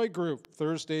 Joy Group,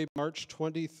 Thursday, March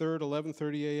 23rd,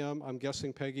 11:30 a.m. I'm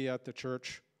guessing, Peggy, at the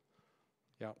church.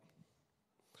 Yeah.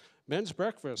 Men's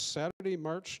breakfast, Saturday,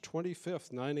 March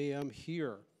 25th, 9 a.m.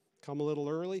 here. Come a little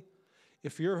early.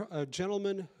 If you're a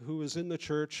gentleman who is in the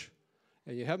church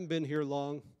and you haven't been here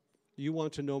long, you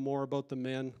want to know more about the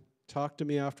men, talk to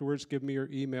me afterwards, give me your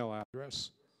email address.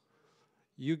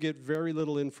 You get very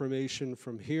little information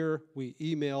from here. We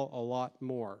email a lot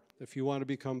more. If you want to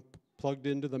become plugged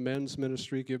into the men's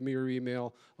ministry, give me your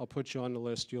email. I'll put you on the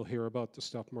list. You'll hear about the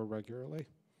stuff more regularly.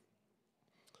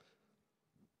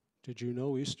 Did you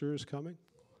know Easter is coming?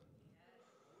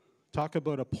 Talk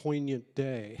about a poignant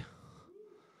day.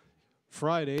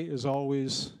 Friday is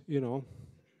always,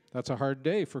 that's a hard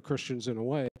day for Christians in a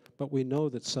way, but we know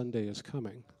that Sunday is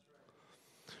coming.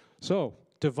 So,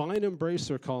 Divine Embrace,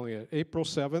 they're calling it. April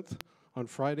 7th, on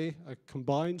Friday, a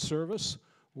combined service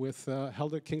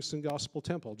held at Kingston Gospel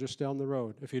Temple, just down the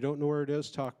road. If you don't know where it is,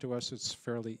 talk to us. It's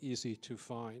fairly easy to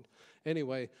find.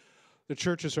 Anyway, the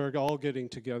churches are all getting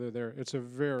together there. It's a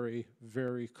very,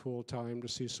 very cool time to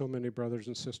see so many brothers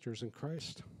and sisters in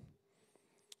Christ.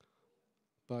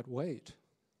 But wait.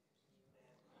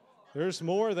 There's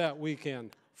more that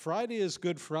weekend. Friday is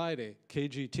Good Friday,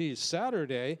 KGT.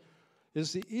 Saturday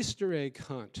is the Easter egg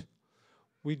hunt.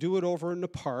 We do it over in the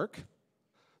park.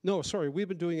 No, sorry, we've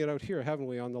been doing it out here, haven't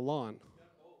we, on the lawn?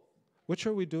 Which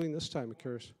are we doing this time, I'm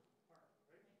curious?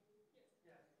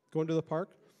 Going to the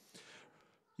park?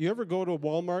 You ever go to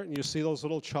Walmart and you see those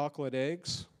little chocolate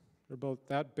eggs? They're about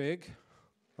that big.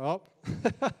 Well,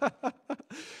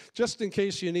 just in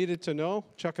case you needed to know,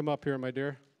 chuck them up here, my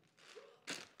dear.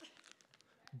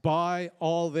 buy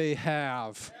all they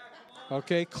have.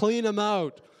 Okay, clean them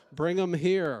out. Bring them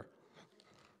here.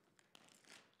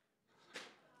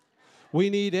 We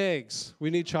need eggs. We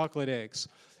need chocolate eggs.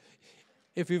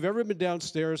 If you've ever been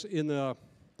downstairs in the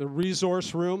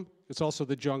resource room, it's also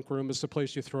the junk room. It's the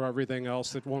place you throw everything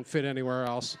else that won't fit anywhere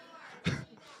else.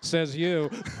 Says you.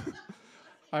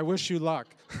 I wish you luck.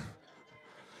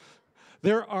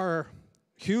 There are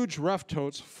huge rough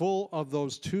totes full of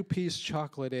those two-piece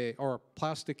chocolate egg or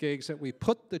plastic eggs that we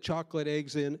put the chocolate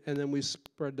eggs in, and then we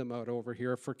spread them out over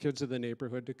here for kids of the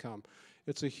neighborhood to come.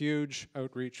 It's a huge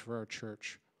outreach for our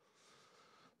church.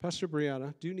 Pastor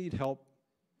Brianna, do you need help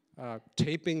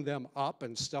taping them up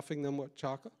and stuffing them with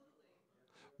chocolate?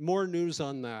 More news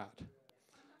on that.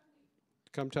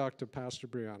 Come talk to Pastor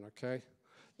Brianna, okay?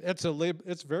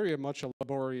 It's very much a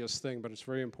laborious thing, but it's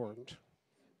very important.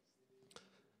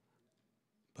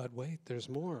 But wait, there's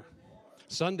more.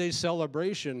 Sunday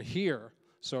celebration here.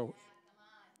 So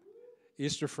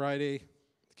Easter Friday,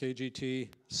 KGT,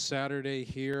 Saturday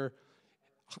here,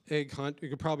 egg hunt. You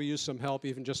could probably use some help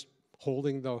even just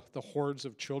holding the hordes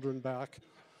of children back.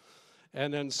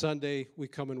 And then Sunday, we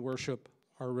come and worship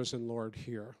our risen Lord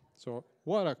here. So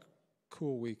what a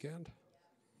cool weekend.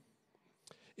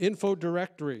 Info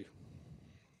directory.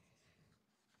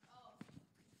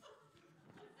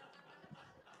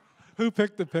 Who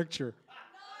picked the picture?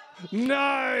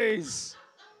 Nice!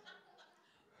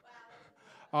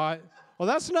 Well,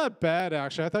 that's not bad,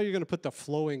 actually. I thought you were going to put the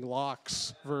flowing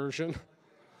locks version.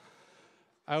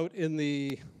 Out in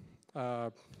the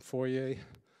foyer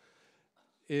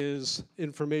is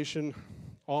information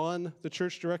on the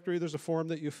church directory. There's a form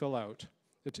that you fill out.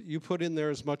 You put in there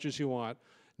as much as you want.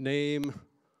 Name,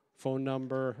 phone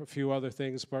number, a few other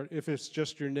things, but if it's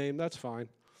just your name, that's fine.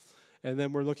 And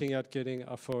then we're looking at getting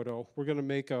a photo. We're going to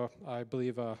make, I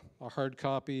believe, a hard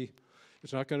copy.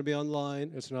 It's not going to be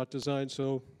online. It's not designed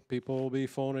so people will be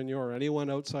phoning you or anyone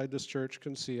outside this church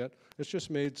can see it. It's just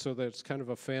made so that it's kind of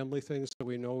a family thing so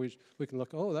we know we can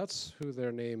look, oh, that's who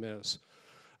their name is.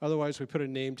 Otherwise, we put a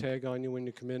name tag on you when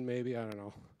you come in, maybe. I don't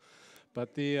know.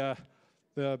 But the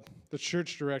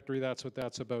church directory, that's what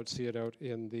that's about. See it out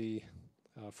in the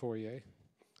foyer.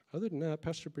 Other than that,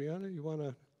 Pastor Brianna, you want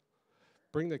to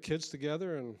bring the kids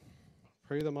together and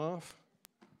pray them off?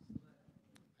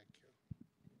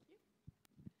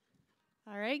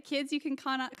 All right, kids, you can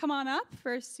come on up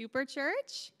for Super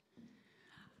Church.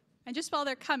 And just while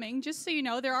they're coming, just so you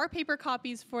know, there are paper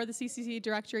copies for the CCC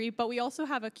directory, but we also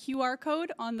have a QR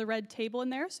code on the red table in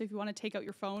there. So if you want to take out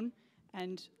your phone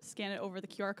and scan it over the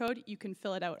QR code, you can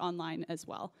fill it out online as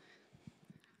well.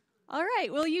 All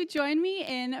right, will you join me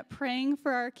in praying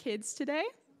for our kids today?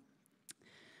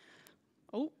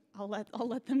 Oh, I'll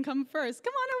let them come first.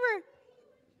 Come on over.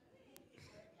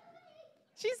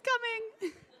 She's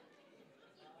coming.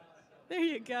 There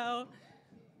you go.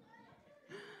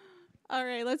 All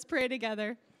right, let's pray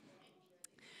together.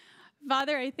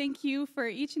 Father, I thank you for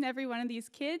each and every one of these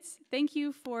kids. Thank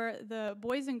you for the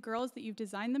boys and girls that you've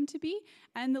designed them to be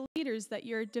and the leaders that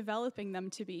you're developing them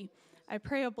to be. I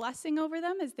pray a blessing over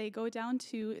them as they go down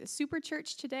to Super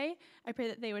Church today. I pray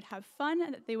that they would have fun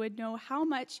and that they would know how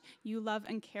much you love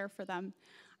and care for them.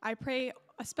 I pray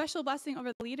a special blessing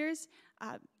over the leaders.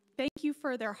 Thank you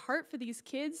for their heart for these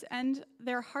kids and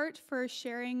their heart for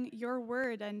sharing your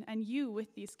word and you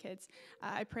with these kids.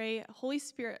 I pray Holy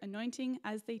Spirit anointing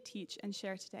as they teach and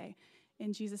share today.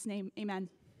 In Jesus' name, amen.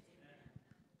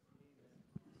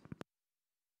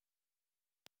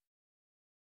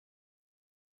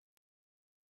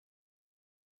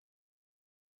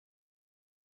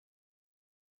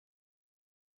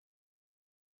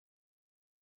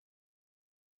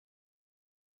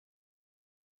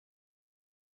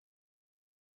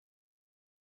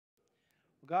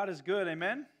 God is good,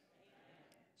 amen?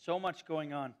 So much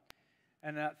going on.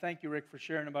 And thank you, Rick, for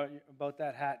sharing about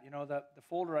that hat. You know, the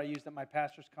folder I used at my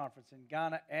pastor's conference in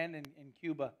Ghana and in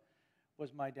Cuba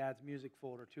was my dad's music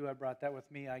folder, too. I brought that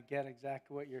with me. I get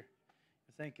exactly what you're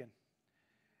thinking.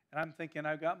 And I'm thinking,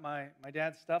 I've got my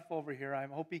dad's stuff over here. I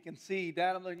hope he can see.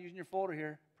 Dad, I'm using your folder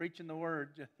here, preaching the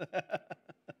word.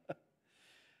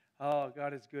 Oh,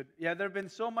 God is good. Yeah, there have been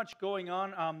so much going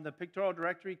on. The pictorial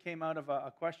directory came out of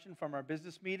a question from our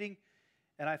business meeting,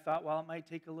 and I thought, well, it might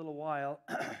take a little while.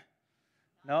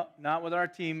 No, not with our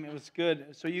team. It was good.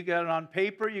 So you got it on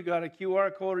paper, you got a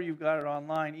QR code, or you've got it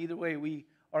online. Either way, we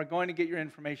are going to get your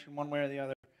information one way or the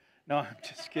other. No, I'm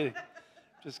just kidding.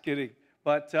 Just kidding.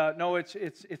 But no,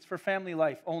 it's for family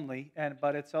life only,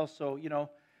 but it's also, you know,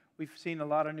 we've seen a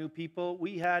lot of new people.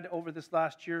 We had, over this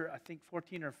last year, I think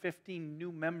 14 or 15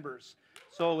 new members.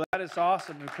 So that is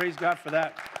awesome. We praise God for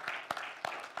that.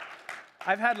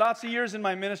 I've had lots of years in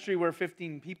my ministry where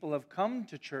 15 people have come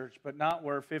to church, but not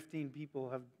where 15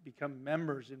 people have become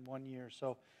members in 1 year.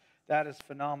 So that is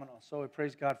phenomenal. So I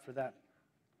praise God for that.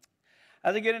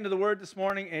 As I get into the Word this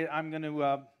morning, I'm going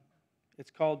to, it's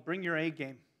called Bring Your A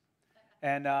Game.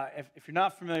 And if you're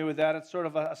not familiar with that, it's sort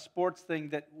of a sports thing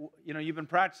that, you know, you've been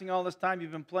practicing all this time,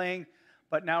 you've been playing,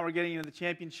 but now we're getting into the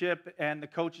championship, and the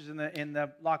coaches in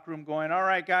the locker room going, all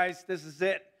right, guys, this is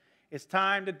it. It's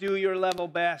time to do your level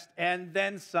best, and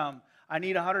then some. I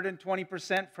need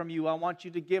 120% from you. I want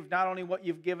you to give not only what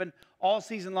you've given all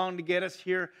season long to get us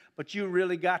here, but you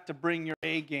really got to bring your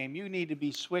A game. You need to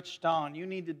be switched on. You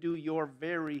need to do your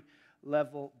very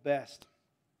level best.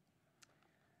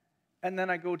 And then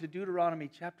I go to Deuteronomy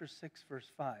chapter 6, verse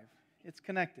 5. It's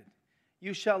connected.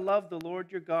 You shall love the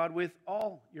Lord your God with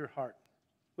all your heart,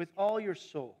 with all your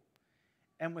soul,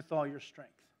 and with all your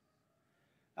strength.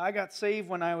 I got saved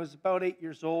when I was about 8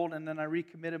 years old, and then I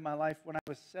recommitted my life when I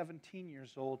was 17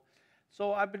 years old.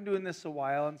 So I've been doing this a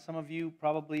while, and some of you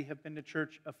probably have been to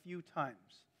church a few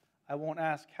times. I won't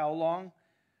ask how long,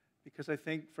 because I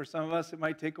think for some of us it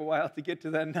might take a while to get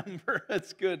to that number.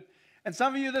 That's good. And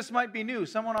some of you, this might be new.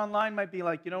 Someone online might be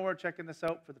like, you know, we're checking this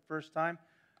out for the first time.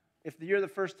 If you're the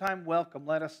first time, welcome.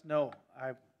 Let us know.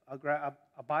 I'll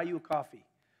buy you a coffee.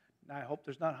 I hope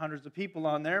there's not hundreds of people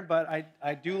on there, but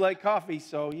I do like coffee,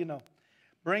 so, you know.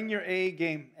 Bring your A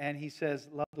game. And he says,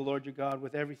 love the Lord your God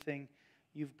with everything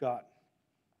you've got.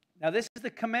 Now, this is the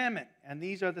commandment, and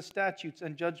these are the statutes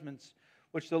and judgments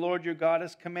which the Lord your God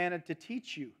has commanded to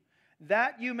teach you,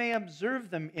 that you may observe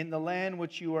them in the land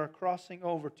which you are crossing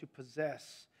over to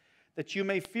possess, that you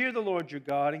may fear the Lord your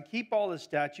God and keep all his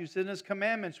statutes and his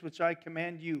commandments which I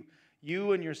command you,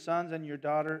 you and your sons and your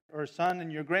daughter, or son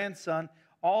and your grandson,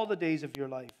 all the days of your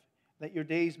life, that your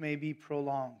days may be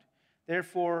prolonged.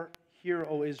 Therefore, hear,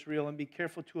 O Israel, and be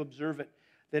careful to observe it,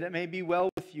 that it may be well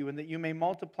with you, and that you may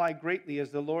multiply greatly,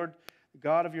 as the Lord, the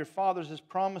God of your fathers, has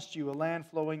promised you, a land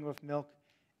flowing with milk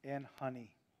and honey.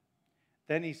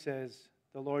 Then he says,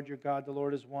 the Lord your God, the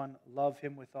Lord is one. Love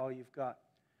him with all you've got.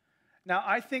 Now,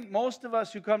 I think most of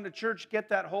us who come to church get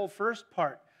that whole first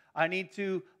part. I need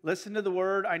to listen to the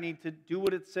word. I need to do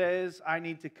what it says. I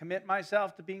need to commit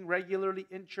myself to being regularly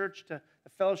in church, to the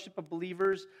fellowship of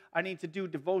believers. I need to do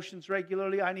devotions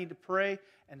regularly. I need to pray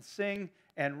and sing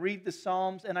and read the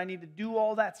Psalms. And I need to do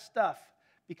all that stuff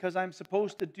because I'm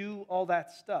supposed to do all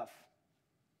that stuff.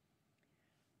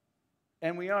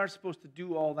 And we are supposed to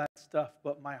do all that stuff,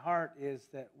 but my heart is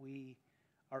that we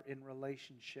are in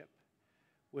relationship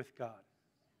with God.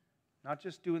 Not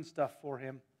just doing stuff for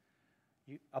him.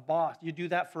 A boss, you do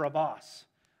that for a boss.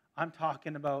 I'm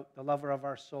talking about the lover of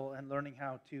our soul and learning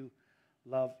how to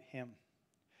love him.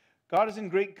 God is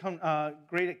great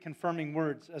at confirming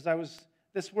words.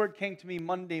 This word came to me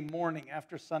Monday morning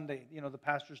after Sunday, you know, the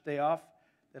pastor's day off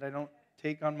that I don't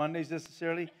take on Mondays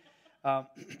necessarily.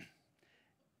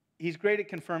 He's great at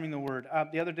confirming the word.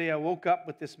 The other day I woke up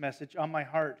with this message on my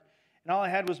heart, and all I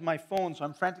had was my phone, so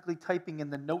I'm frantically typing in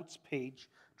the notes page,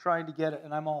 trying to get it,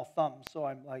 and I'm all thumbs. So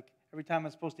I'm like, every time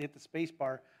I'm supposed to hit the space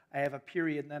bar, I have a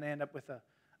period, and then I end up with a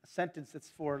sentence that's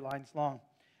 4 lines long.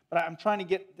 But I'm trying to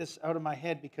get this out of my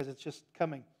head because it's just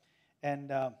coming. And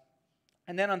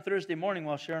then on Thursday morning,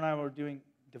 while Sharon and I were doing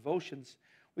devotions,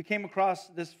 we came across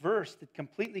this verse that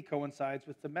completely coincides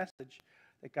with the message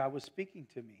that God was speaking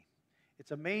to me.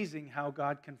 It's amazing how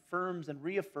God confirms and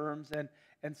reaffirms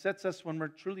and sets us when we're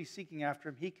truly seeking after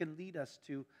him. He can lead us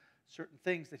to certain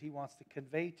things that he wants to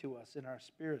convey to us in our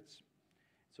spirits.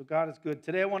 So God is good.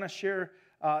 Today I want to share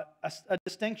a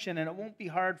distinction, and it won't be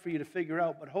hard for you to figure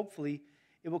out, but hopefully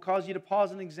it will cause you to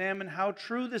pause and examine how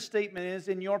true this statement is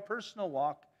in your personal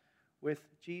walk with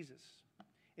Jesus.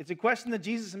 It's a question that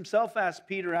Jesus himself asked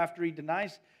Peter after he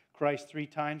denies Christ 3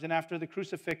 times, and after the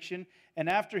crucifixion, and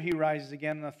after he rises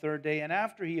again on the third day, and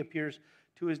after he appears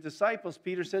to his disciples.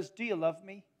 Peter says, do you love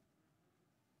me?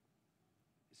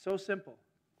 It's so simple.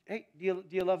 Hey, do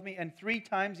you love me? And 3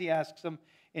 times he asks them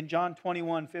in John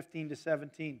 21, 15 to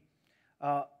 17.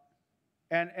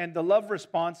 And the love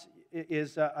response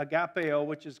is agapeo,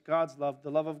 which is God's love,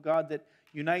 the love of God that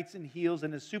unites and heals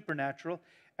and is supernatural.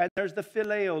 And there's the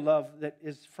phileo love that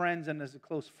is friends and is a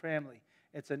close family.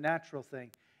 It's a natural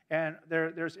thing. And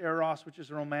there's eros, which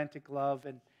is a romantic love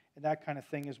and that kind of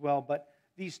thing as well. But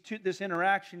this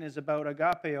interaction is about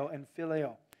agapeo and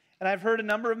phileo. And I've heard a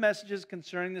number of messages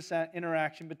concerning this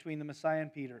interaction between the Messiah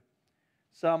and Peter.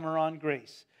 Some are on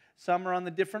grace. Some are on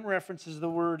the different references of the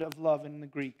word of love in the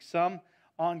Greek. Some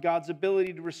on God's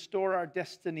ability to restore our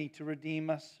destiny, to redeem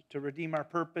us, to redeem our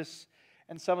purpose.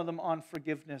 And some of them on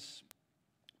forgiveness.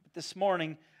 But this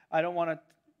morning, I don't want to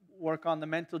work on the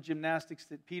mental gymnastics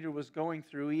that Peter was going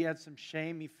through. He had some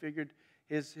shame. He figured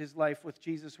his life with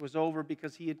Jesus was over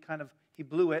because he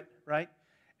blew it, right?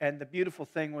 And the beautiful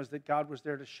thing was that God was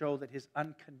there to show that his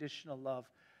unconditional love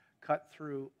cut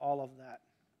through all of that.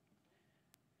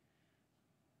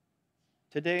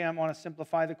 Today, I want to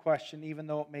simplify the question, even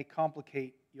though it may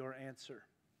complicate your answer.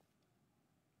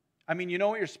 I mean, you know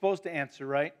what you're supposed to answer,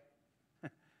 right?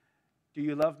 Do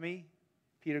you love me?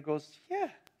 Peter goes, yeah,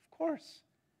 of course.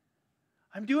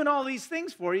 I'm doing all these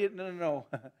things for you. No.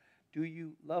 Do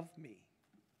you love me?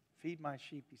 Feed my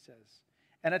sheep, he says.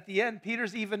 And at the end,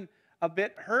 Peter's even a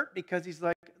bit hurt because he's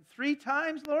like, 3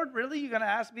 times, Lord? Really? You're going to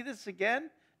ask me this again?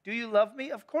 Do you love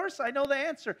me? Of course, I know the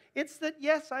answer. It's that,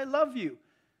 yes, I love you.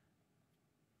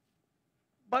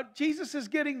 But Jesus is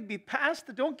getting me past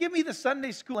it. Don't give me the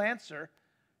Sunday school answer.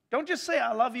 Don't just say,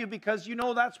 I love you, because you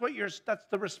know that's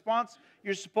the response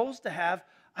you're supposed to have.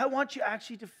 I want you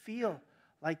actually to feel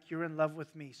like you're in love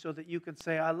with me so that you can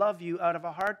say, I love you out of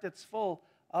a heart that's full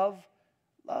of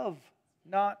love,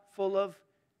 not full of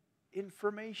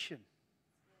information.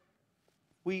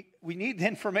 We need the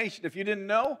information. If you didn't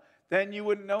know, then you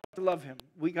wouldn't know to love him.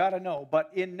 We got to know. But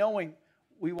in knowing,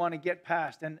 we want to get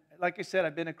past. And like I said,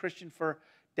 I've been a Christian for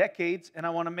decades, and I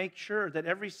want to make sure that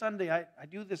every Sunday, I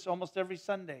do this almost every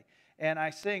Sunday, and I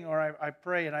sing or I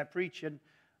pray and I preach, and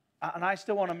I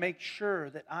still want to make sure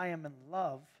that I am in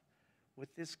love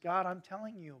with this God I'm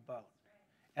telling you about.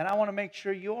 And I want to make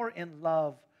sure you're in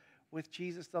love with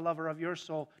Jesus, the lover of your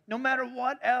soul, no matter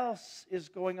what else is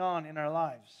going on in our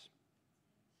lives.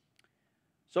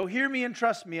 So hear me and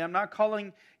trust me. I'm not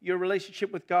calling your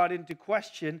relationship with God into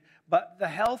question, but the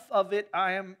health of it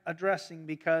I am addressing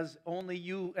because only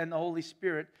you and the Holy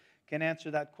Spirit can answer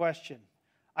that question.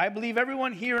 I believe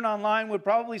everyone here and online would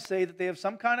probably say that they have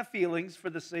some kind of feelings for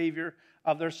the Savior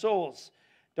of their souls.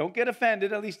 Don't get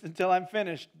offended, at least until I'm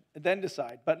finished, then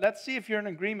decide. But let's see if you're in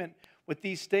agreement with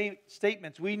these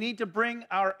statements. We need to bring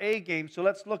our A game, so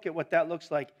let's look at what that looks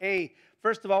like. A,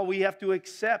 first of all, we have to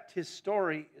accept his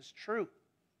story is true.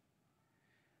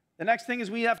 The next thing is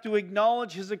we have to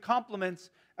acknowledge his accomplishments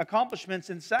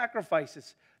and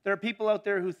sacrifices. There are people out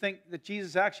there who think that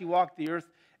Jesus actually walked the earth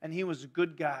and he was a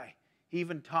good guy. He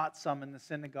even taught some in the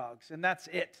synagogues, and that's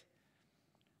it.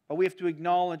 But we have to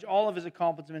acknowledge all of his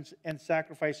accomplishments and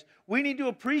sacrifice. We need to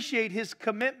appreciate his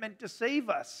commitment to save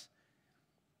us.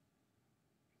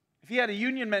 If he had a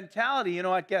union mentality,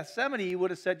 at Gethsemane, he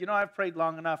would have said, I've prayed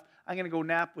long enough. I'm going to go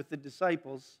nap with the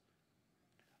disciples.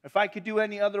 If I could do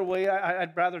any other way,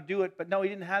 I'd rather do it. But no, he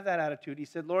didn't have that attitude. He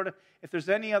said, Lord, if there's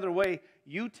any other way,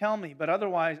 you tell me. But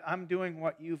otherwise, I'm doing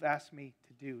what you've asked me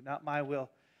to do. Not my will,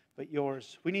 but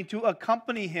yours. We need to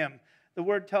accompany him. The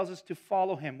word tells us to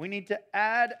follow him. We need to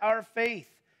add our faith.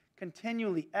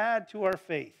 Continually add to our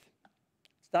faith.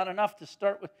 It's not enough to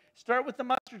start with the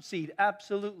mustard seed.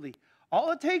 Absolutely.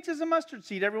 All it takes is a mustard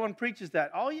seed. Everyone preaches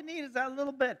that. All you need is that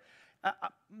little bit.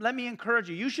 Let me encourage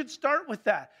you. You should start with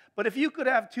that. But if you could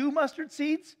have 2 mustard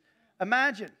seeds,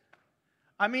 imagine.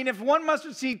 I mean, if 1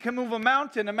 mustard seed can move a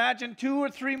mountain, imagine 2 or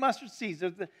 3 mustard seeds.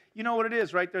 You know what it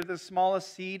is, right? They're the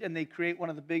smallest seed, and they create one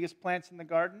of the biggest plants in the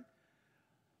garden.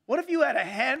 What if you had a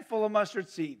handful of mustard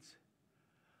seeds?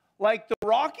 Like the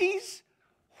Rockies,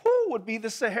 would be the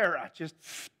Sahara. Just,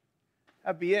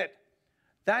 that'd be it.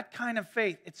 That kind of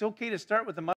faith. It's okay to start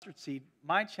with a mustard seed.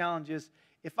 My challenge is,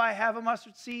 if I have a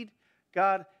mustard seed,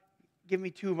 God, give me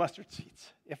 2 mustard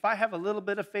seeds. If I have a little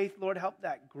bit of faith, Lord, help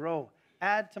that grow.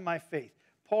 Add to my faith.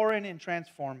 Pour in and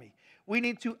transform me. We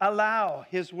need to allow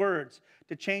his words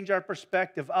to change our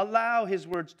perspective, allow his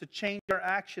words to change our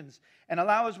actions, and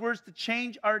allow his words to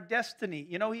change our destiny.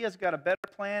 He has got a better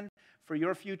plan for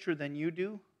your future than you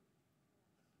do.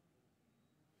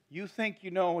 You think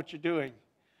you know what you're doing.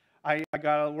 I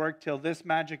got to work till this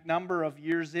magic number of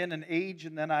years in age,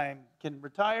 and then I can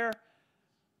retire.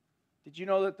 Did you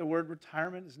know that the word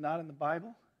retirement is not in the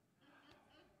Bible?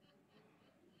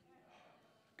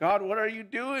 God, what are you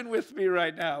doing with me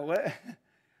right now?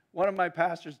 One of my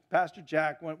pastors, Pastor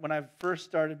Jack, when I first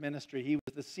started ministry, he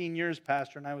was the seniors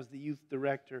pastor and I was the youth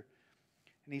director.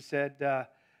 And he said,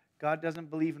 God doesn't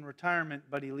believe in retirement,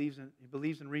 but he believes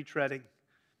in retreading.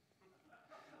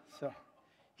 So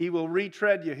he will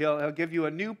retread you. He'll give you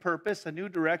a new purpose, a new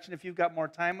direction. If you've got more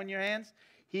time on your hands,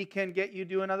 he can get you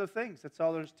doing other things. That's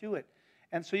all there is to it.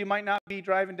 And so you might not be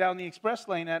driving down the express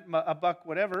lane at a buck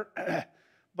whatever,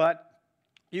 but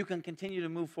you can continue to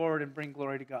move forward and bring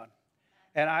glory to God.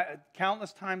 And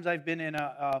countless times I've been in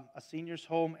a senior's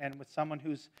home and with someone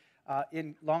who's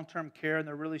in long-term care and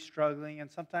they're really struggling. And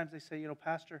sometimes they say,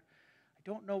 Pastor, I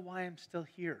don't know why I'm still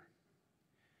here.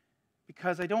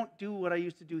 because I don't do what I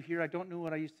used to do here. I don't know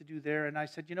what I used to do there. And I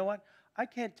said, you know what? I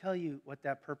can't tell you what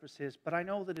that purpose is, but I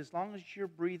know that as long as you're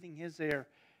breathing His air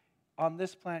on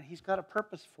this planet, He's got a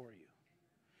purpose for you.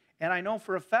 And I know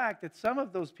for a fact that some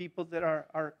of those people that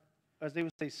are, as they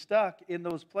would say, stuck in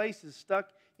those places, stuck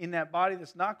in that body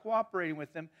that's not cooperating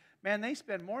with them, man, they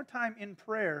spend more time in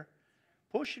prayer,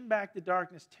 pushing back the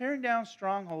darkness, tearing down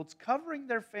strongholds, covering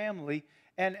their family,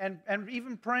 and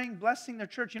even praying, blessing their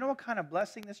church. You know what kind of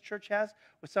blessing this church has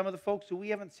with some of the folks who we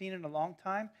haven't seen in a long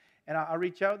time? And I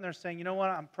reach out and they're saying, you know what,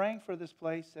 I'm praying for this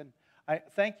place, and I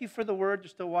thank you for the word. You're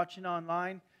still watching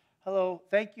online. Hello,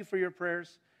 thank you for your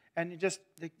prayers. And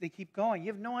they keep going.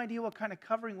 You have no idea what kind of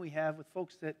covering we have with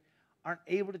folks that aren't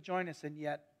able to join us, and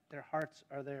yet their hearts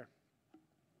are there.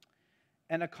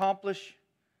 And accomplish,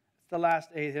 the last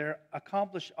A there,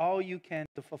 accomplish all you can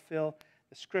to fulfill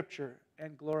the Scripture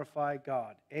and glorify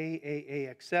God. A,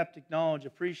 accept, acknowledge,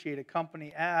 appreciate,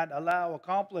 accompany, add, allow,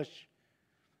 accomplish.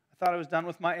 I thought I was done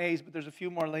with my A's, but there's a few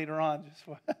more later on.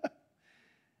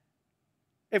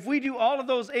 If we do all of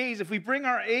those A's, if we bring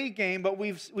our A game, but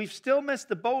we've still missed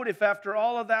the boat if after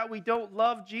all of that we don't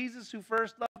love Jesus who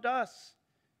first loved us.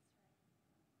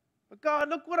 But God,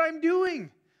 look what I'm doing.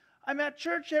 I'm at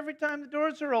church every time the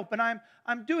doors are open.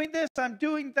 I'm doing this, I'm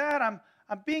doing that. I'm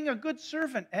being a good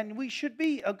servant, and we should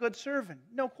be a good servant,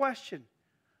 no question.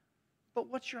 But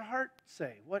what's your heart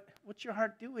say? What's your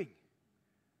heart doing?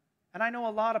 And I know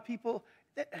a lot of people,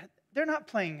 they're not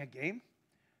playing a game.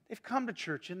 They've come to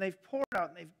church and they've poured out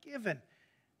and they've given.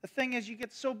 The thing is, you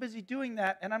get so busy doing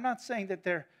that, and I'm not saying that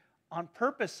they're on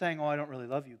purpose saying, oh, I don't really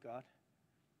love you, God.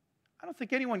 I don't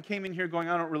think anyone came in here going,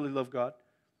 I don't really love God.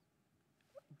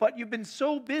 But you've been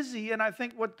so busy, and I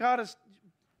think what God is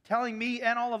telling me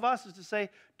and all of us is to say,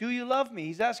 do you love me?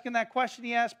 He's asking that question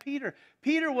he asked Peter.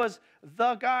 Peter was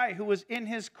the guy who was in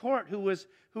his court,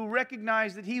 who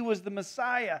recognized that he was the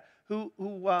Messiah, who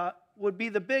would be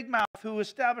the big mouth, who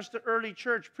established the early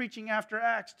church, preaching after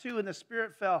Acts 2, and the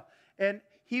Spirit fell. And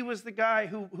he was the guy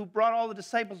who brought all the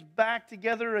disciples back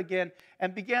together again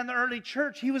and began the early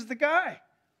church. He was the guy.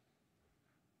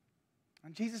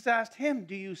 And Jesus asked him,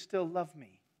 do you still love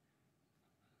me?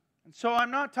 And so I'm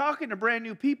not talking to brand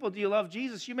new people, do you love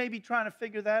Jesus? You may be trying to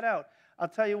figure that out. I'll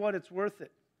tell you what, it's worth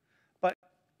it. But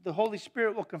the Holy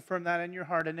Spirit will confirm that in your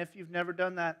heart. And if you've never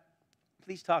done that,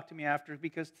 please talk to me after,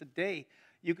 because today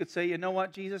you could say, you know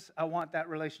what, Jesus, I want that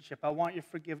relationship. I want your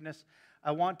forgiveness. I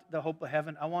want the hope of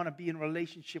heaven. I want to be in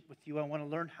relationship with you. I want to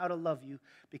learn how to love you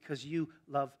because you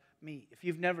love me. If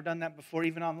you've never done that before,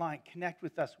 even online, connect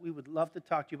with us. We would love to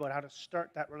talk to you about how to start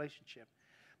that relationship.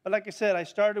 But like I said, I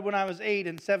started when I was 8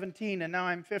 and 17, and now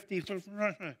I'm 50.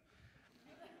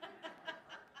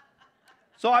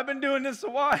 So I've been doing this a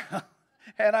while.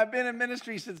 And I've been in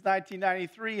ministry since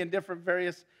 1993 in different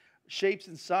various shapes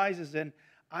and sizes. And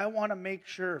I want to make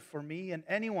sure for me and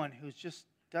anyone who just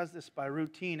does this by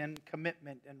routine and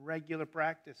commitment and regular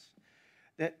practice,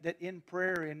 that in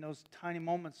prayer, in those tiny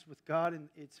moments with God, and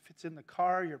if it's in the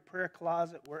car, your prayer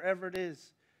closet, wherever it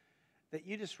is, that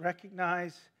you just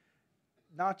recognize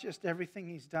not just everything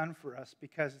He's done for us,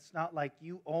 because it's not like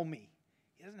you owe me.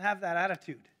 He doesn't have that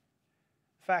attitude.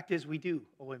 The fact is, we do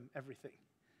owe Him everything.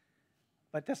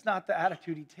 But that's not the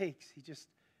attitude He takes.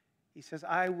 He says,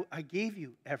 I gave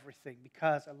you everything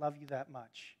because I love you that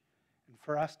much. And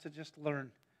for us to just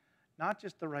learn not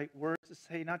just the right words to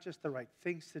say, not just the right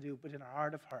things to do, but in our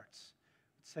heart of hearts,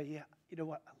 say, yeah, you know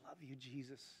what? I love you,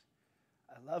 Jesus.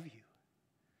 I love you.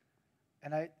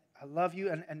 And I love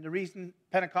you. And the reason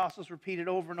Pentecostals repeat it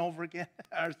over and over again,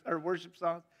 our worship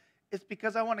songs, is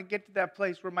because I want to get to that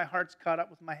place where my heart's caught up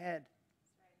with my head.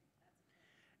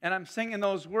 And I'm singing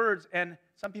those words, and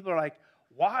some people are like,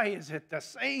 why is it the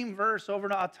same verse over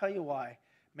and over? I'll tell you why.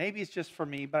 Maybe it's just for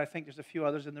me, but I think there's a few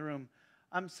others in the room.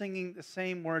 I'm singing the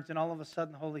same words, and all of a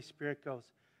sudden the Holy Spirit goes,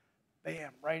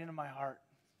 bam, right into my heart.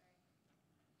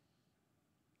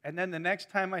 And then the next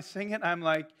time I sing it, I'm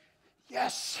like,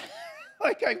 yes.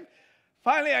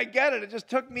 Finally I get it. It just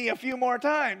took me a few more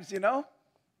times, you know?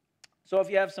 So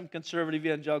if you have some conservative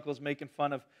evangelicals making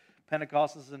fun of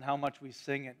Pentecostals and how much we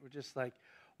sing it, we're just like,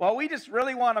 well, we just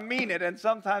really want to mean it, and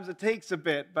sometimes it takes a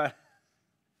bit, but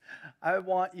I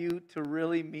want you to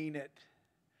really mean it.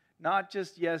 Not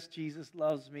just, yes, Jesus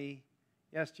loves me.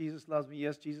 Yes, Jesus loves me.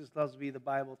 Yes, Jesus loves me. The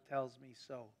Bible tells me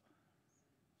so.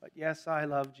 But yes, I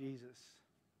love Jesus.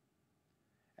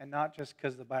 And not just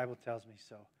because the Bible tells me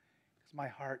so, because my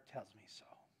heart tells me so.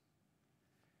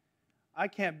 I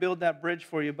can't build that bridge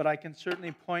for you, but I can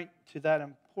certainly point to that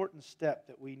important step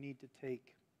that we need to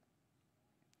take.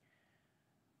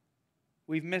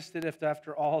 We've missed it if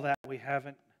after all that we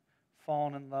haven't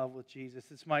fallen in love with Jesus.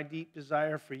 It's my deep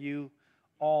desire for you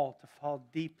all to fall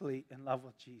deeply in love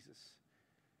with Jesus.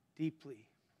 Deeply.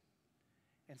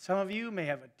 And some of you may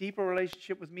have a deeper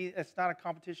relationship with me. It's not a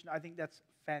competition. I think that's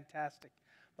fantastic.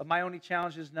 But my only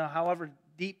challenge is now, however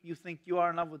deep you think you are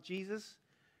in love with Jesus,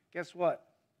 guess what?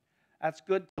 That's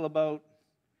good till about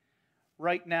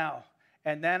right now.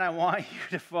 And then I want you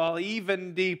to fall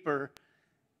even deeper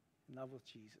in love with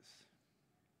Jesus.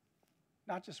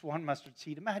 Not just one mustard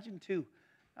seed. Imagine two.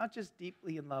 Not just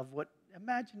deeply in love.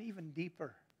 Imagine even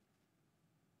deeper.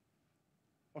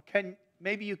 Or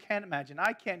maybe you can imagine.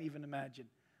 I can't even imagine.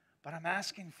 But I'm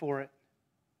asking for it.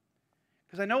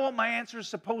 Because I know what my answer is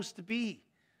supposed to be.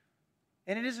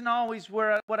 And it isn't always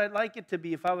what I'd like it to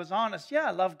be. If I was honest, yeah,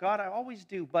 I love God. I always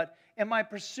do. But am I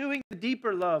pursuing the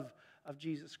deeper love of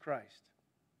Jesus Christ?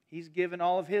 He's given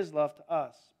all of His love to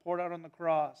us, poured out on the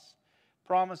cross,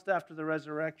 promised after the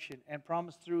resurrection, and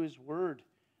promised through His Word,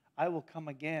 I will come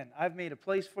again. I've made a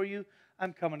place for you.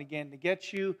 I'm coming again to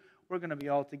get you. We're going to be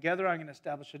all together. I'm going to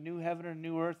establish a new heaven and a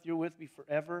new earth. You're with me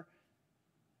forever.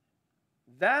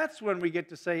 That's when we get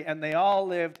to say, and they all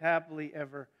lived happily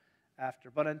ever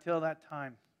after. But until that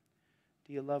time,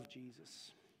 do you love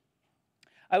Jesus?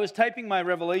 I was typing my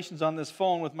revelations on this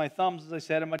phone with my thumbs, as I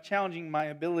said. I'm challenging my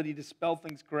ability to spell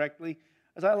things correctly,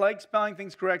 as I like spelling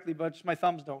things correctly, but just my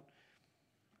thumbs don't.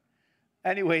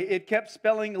 Anyway, it kept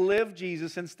spelling live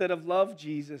Jesus instead of love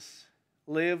Jesus.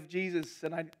 Live Jesus.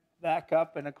 And I back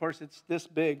up, and of course it's this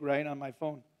big, right, on my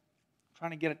phone. I'm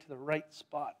trying to get it to the right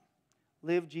spot.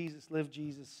 Live Jesus, live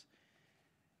Jesus.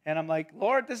 And I'm like,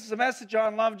 Lord, this is a message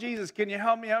on love Jesus. Can you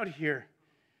help me out here?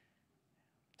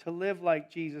 To live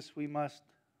like Jesus, we must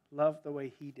love the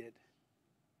way He did,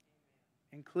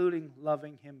 including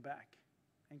loving Him back,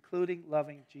 including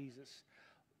loving Jesus.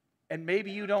 And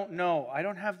maybe you don't know. I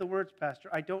don't have the words, Pastor.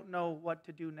 I don't know what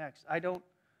to do next.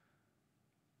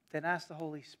 Then ask the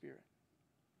Holy Spirit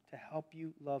to help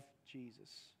you love Jesus.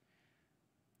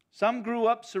 Some grew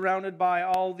up surrounded by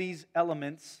all these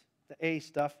elements, the A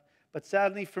stuff, but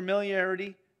sadly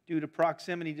familiarity due to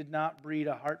proximity did not breed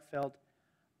a heartfelt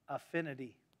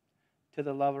affinity to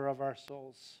the lover of our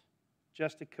souls.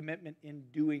 Just a commitment in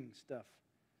doing stuff.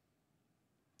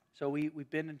 So we've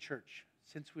been in church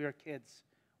since we were kids.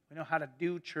 We know how to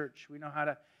do church. We know how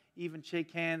to even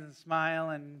shake hands and smile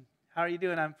and, how are you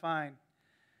doing? I'm fine.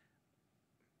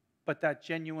 But that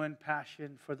genuine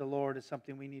passion for the Lord is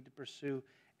something we need to pursue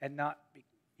and not be,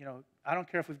 I don't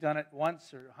care if we've done it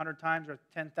once or 100 times or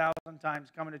 10,000 times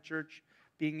coming to church,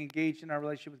 being engaged in our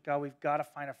relationship with God. We've got to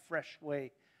find a fresh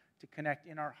way to connect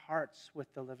in our hearts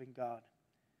with the living God.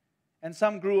 And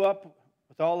some grew up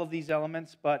with all of these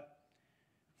elements, but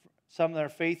some of their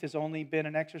faith has only been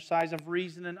an exercise of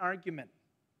reason and argument,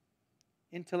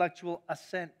 intellectual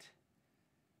assent,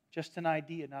 just an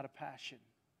idea, not a passion.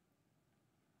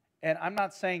 And I'm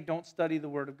not saying don't study the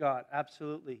Word of God.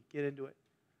 Absolutely, get into it.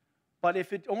 But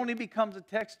if it only becomes a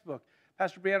textbook,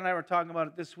 Pastor Brianna and I were talking about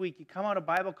it this week. You come out of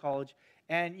Bible college,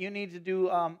 and you need to do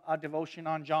a devotion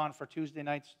on John for Tuesday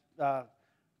night's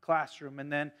classroom.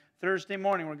 And then Thursday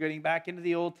morning, we're getting back into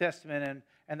the Old Testament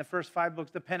and the first 5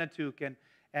 books, the Pentateuch.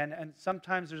 And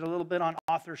sometimes there's a little bit on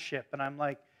authorship. And I'm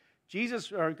like,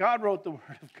 God wrote the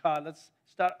Word of God. Let's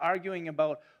start arguing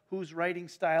about whose writing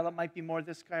style. It might be more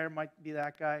this guy or it might be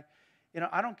that guy.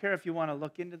 I don't care if you want to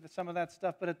look into some of that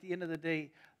stuff, but at the end of the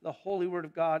day, the Holy Word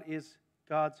of God is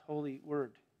God's holy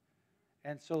Word.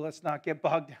 And so let's not get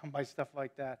bogged down by stuff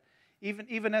like that.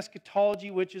 Even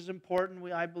eschatology, which is important.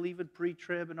 I believe in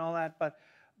pre-trib and all that, but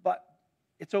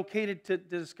it's okay to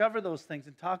discover those things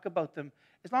and talk about them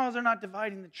as long as they're not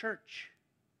dividing the church,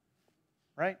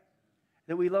 right?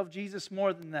 That we love Jesus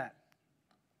more than that.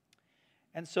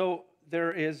 And so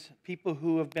there is people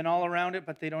who have been all around it,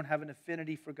 but they don't have an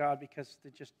affinity for God because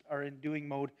they just are in doing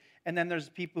mode. And then there's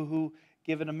people who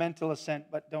give it a mental assent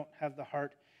but don't have the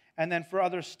heart. And then for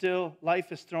others still, life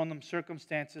has thrown them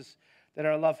circumstances that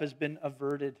our love has been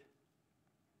averted.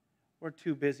 We're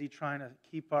too busy trying to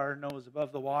keep our nose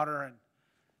above the water and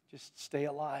just stay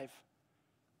alive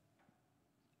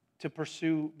to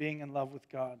pursue being in love with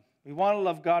God. We want to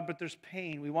love God, but there's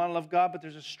pain. We want to love God, but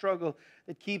there's a struggle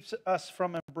that keeps us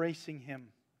from embracing Him.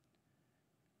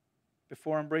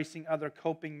 Before embracing other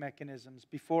coping mechanisms,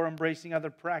 before embracing other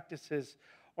practices,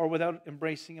 or without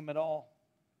embracing Him at all.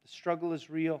 The struggle is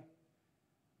real.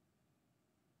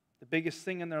 The biggest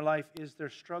thing in their life is their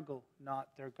struggle, not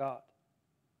their God.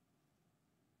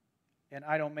 And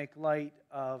I don't make light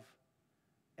of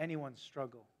anyone's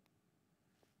struggle.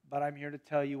 But I'm here to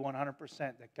tell you 100%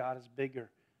 that God is bigger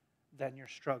than your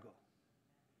struggle.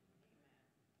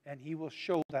 And He will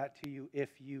show that to you if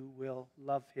you will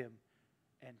love Him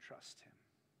and trust Him.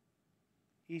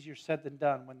 easier said than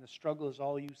done when the struggle is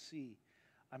all you see.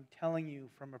 I'm telling you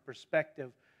from a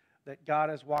perspective that God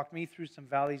has walked me through some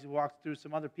valleys. He walked through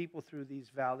some other people through these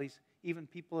valleys, even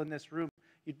people in this room.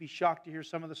 You'd be shocked to hear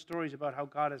some of the stories about how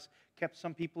God has kept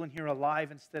some people in here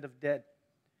alive instead of dead,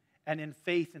 and in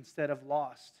faith instead of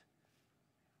lost,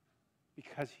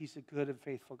 because He's a good and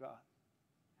faithful God.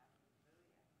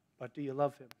 But do you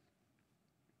love Him?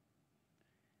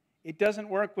 It doesn't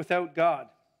work without God.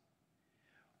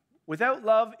 Without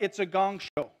love, it's a gong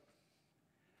show.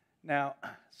 Now,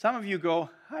 some of you go,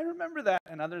 I remember that,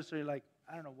 and others are like,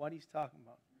 I don't know what he's talking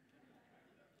about.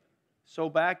 So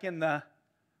back in the,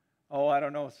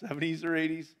 70s or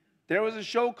 80s, there was a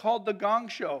show called The Gong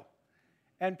Show.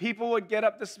 And people would get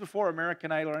up, this is before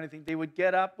American Idol or anything, they would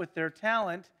get up with their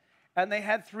talent, and they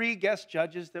had 3 guest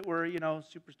judges that were,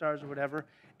 superstars or whatever.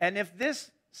 And if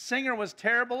this singer was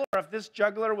terrible, or if this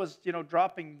juggler was,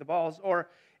 dropping the balls, or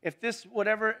if this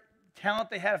whatever talent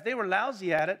they had, if they were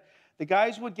lousy at it, the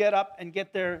guys would get up and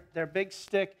get their big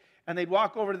stick, and they'd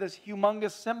walk over to this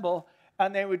humongous cymbal,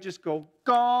 and they would just go,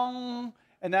 gong,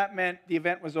 and that meant the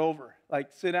event was over. Like,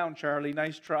 sit down, Charlie,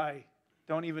 nice try.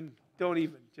 Don't even,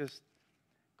 just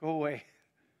go away.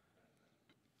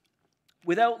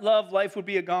 Without love, life would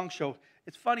be a gong show.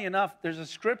 It's funny enough, there's a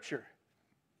scripture,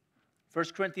 1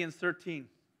 Corinthians 13.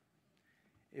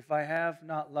 If I have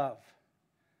not love,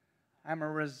 I'm a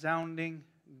resounding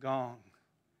gong.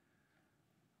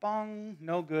 Bong,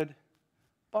 no good.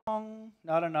 Bong,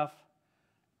 not enough.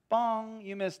 Bong,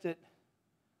 you missed it.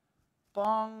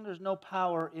 Bong, there's no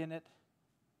power in it.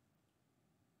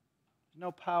 There's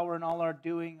no power in all our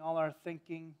doing, all our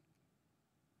thinking,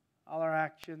 all our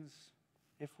actions,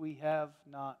 if we have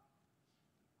not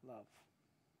love.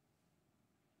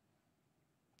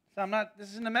 So this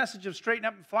isn't a message of straighten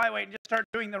up and fly away and just start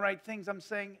doing the right things. I'm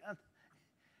saying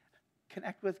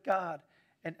connect with God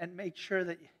and make sure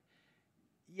that,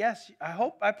 yes,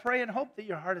 I pray and hope that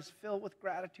your heart is filled with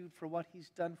gratitude for what He's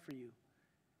done for you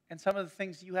and some of the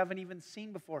things you haven't even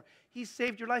seen before. He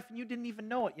saved your life and you didn't even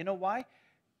know it. You know why?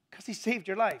 Because He saved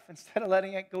your life instead of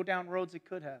letting it go down roads it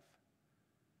could have.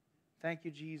 Thank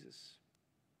you, Jesus.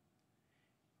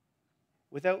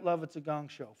 Without love, it's a gong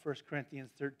show. 1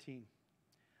 Corinthians 13.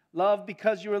 Love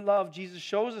because you are loved. Jesus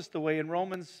shows us the way in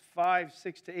Romans 5,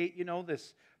 6-8. You know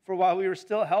this. For while we were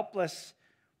still helpless,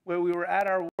 where we were at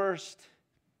our worst,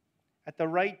 at the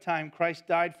right time, Christ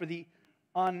died for the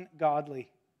ungodly.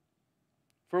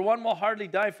 For one will hardly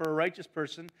die for a righteous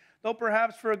person, though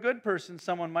perhaps for a good person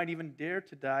someone might even dare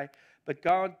to die. But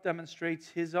God demonstrates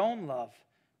His own love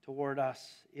toward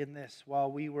us in this.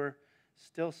 While we were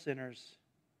still sinners,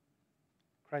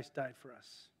 Christ died for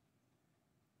us.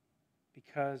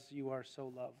 Because you are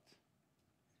so loved.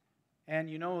 And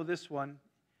you know this one.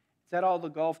 It's at all the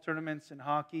golf tournaments and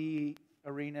hockey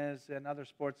arenas and other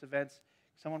sports events.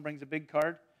 Someone brings a big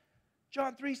card.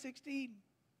 John 3:16.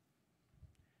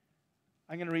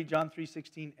 I'm going to read John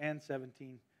 3:16 and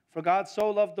 17. For God so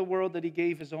loved the world that He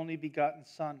gave His only begotten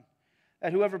Son,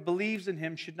 that whoever believes in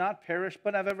Him should not perish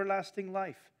but have everlasting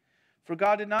life. For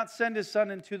God did not send His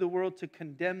Son into the world to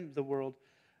condemn the world,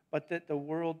 but that the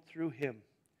world through Him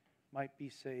might be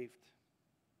saved.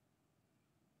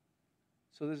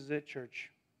 So this is it,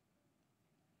 church.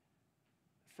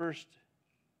 The first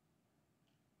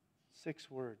 6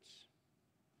 words.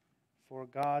 For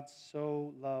God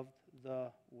so loved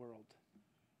the world.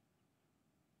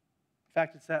 In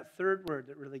fact, it's that third word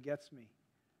that really gets me,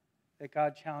 that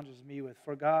God challenges me with.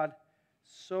 For God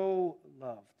so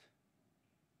loved.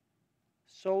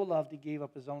 So loved He gave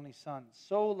up His only Son.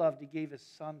 So loved He gave His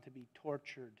Son to be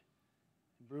tortured,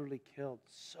 brutally killed.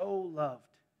 So loved.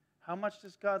 How much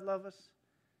does God love us?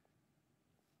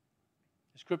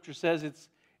 The scripture says it's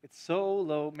so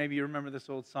low. Maybe you remember this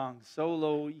old song. So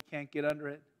low you can't get under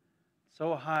it.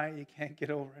 So high you can't get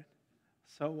over it.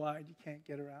 So wide you can't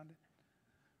get around it.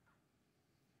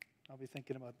 I'll be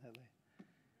thinking about that later.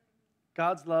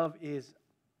 God's love is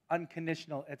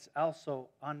unconditional. It's also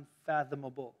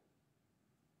unfathomable.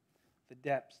 The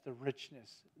depths, the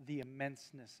richness, the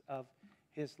immenseness of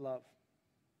His love.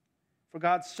 For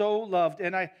God so loved,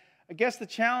 and I guess the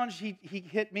challenge he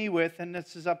hit me with, and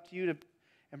this is up to you to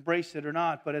embrace it or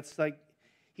not, but it's like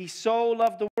He so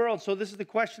loved the world. So this is the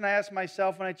question I ask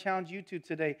myself and I challenge you to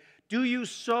today. Do you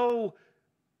so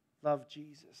love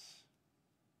Jesus?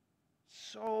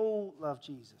 So love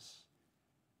Jesus.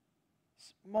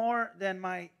 More than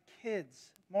my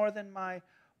kids, more than my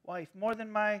wife, more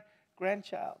than my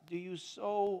grandchild. Do you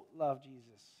so love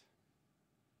Jesus?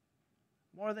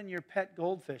 More than your pet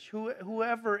goldfish,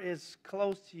 whoever is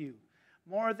close to you,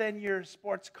 more than your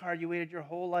sports car you waited your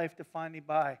whole life to finally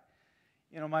buy.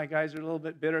 You know, my guys are a little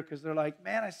bit bitter because they're like,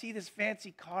 man, I see this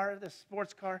fancy car, this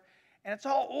sports car, and it's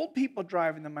all old people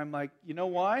driving them. I'm like, you know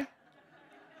why?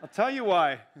 I'll tell you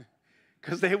why.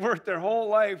 Because they worked their whole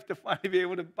life to finally be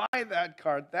able to buy that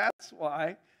car. That's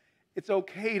why. It's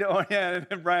okay to, oh yeah, and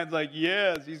then Brian's like,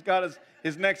 yes, he's got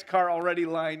his next car already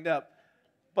lined up.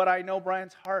 But I know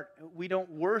Brian's heart. We don't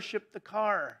worship the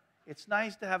car. It's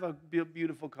nice to have a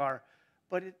beautiful car,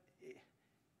 but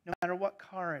no matter what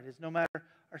car it is, no matter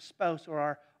our spouse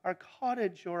or our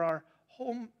cottage or our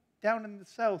home down in the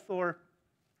south or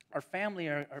our family,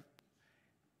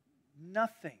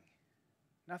 nothing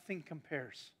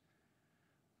compares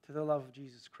to the love of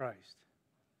Jesus Christ.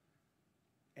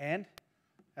 And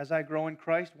as I grow in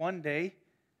Christ, one day,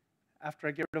 after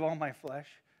I get rid of all my flesh,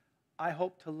 I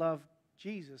hope to love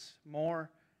Jesus more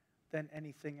than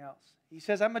anything else. He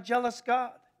says, I'm a jealous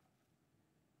God.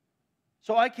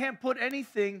 So I can't put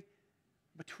anything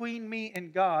between me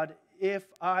and God if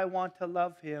I want to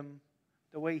love Him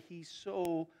the way He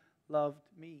so loved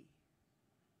me.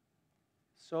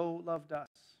 So loved us.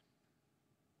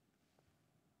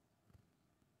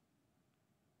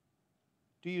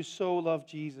 Do you so love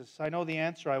Jesus? I know the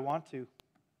answer. I want to.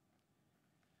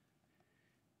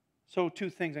 So 2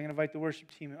 things. I'm going to invite the worship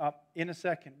team up in a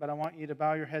second, but I want you to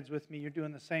bow your heads with me. You're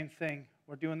doing the same thing.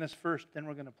 We're doing this first, then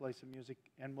we're going to play some music,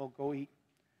 and we'll go eat.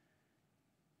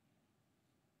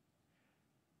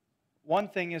 One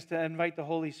thing is to invite the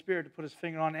Holy Spirit to put His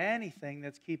finger on anything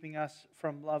that's keeping us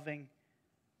from loving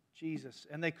Jesus.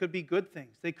 And they could be good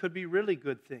things. They could be really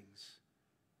good things.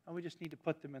 And we just need to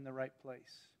put them in the right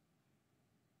place.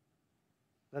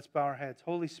 Let's bow our heads.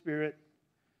 Holy Spirit,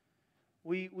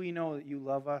 we know that you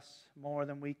love us more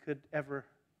than we could ever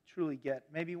truly get.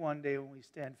 Maybe one day when we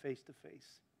stand face to face.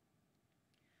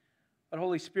 But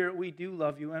Holy Spirit, we do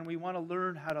love you, and we want to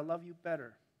learn how to love you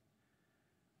better.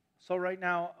 So right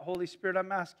now, Holy Spirit,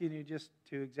 I'm asking you just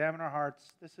to examine our hearts.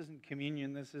 This isn't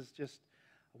communion. This is just,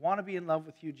 I want to be in love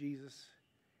with you, Jesus.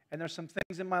 And there's some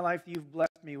things in my life that you've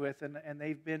blessed me with, and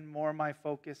they've been more my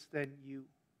focus than you.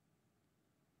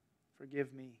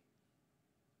 Forgive me.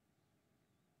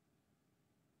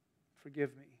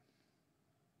 Forgive me.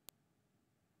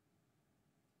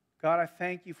 God, I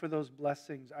thank you for those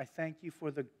blessings. I thank you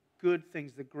for the good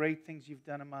things, the great things you've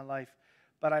done in my life.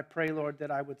 But I pray, Lord,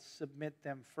 that I would submit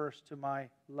them first to my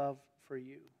love for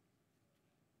you.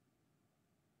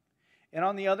 And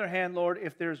on the other hand, Lord,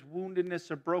 if there's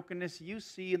woundedness or brokenness, you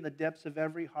see in the depths of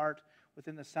every heart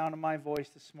within the sound of my voice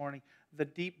this morning, the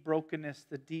deep brokenness,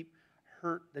 the deep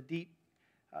hurt, the deep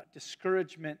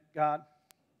discouragement, God.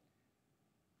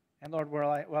 And Lord,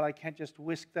 while I can't just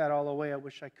whisk that all away, I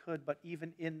wish I could, but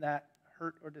even in that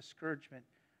hurt or discouragement,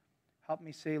 help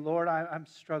me say, Lord, I'm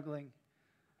struggling,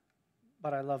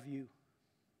 but I love you.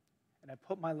 And I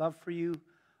put my love for you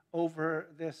over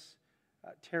this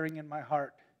tearing in my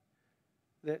heart,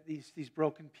 that these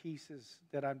broken pieces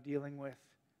that I'm dealing with.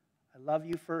 I love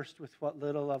you first with what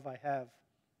little love I have.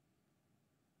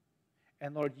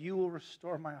 And Lord, you will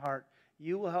restore my heart.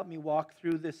 You will help me walk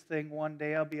through this thing one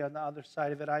day. I'll be on the other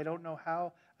side of it. I don't know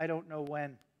how. I don't know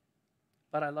when.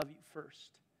 But I love you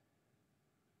first.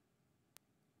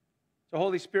 So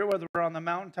Holy Spirit, whether we're on the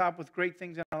mountaintop with great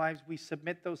things in our lives, we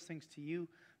submit those things to you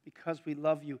because we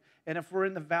love you. And if we're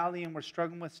in the valley and we're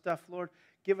struggling with stuff, Lord,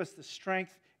 give us the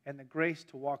strength and the grace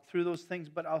to walk through those things.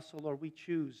 But also, Lord, we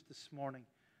choose this morning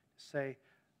to say,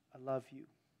 I love you.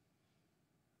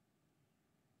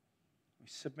 We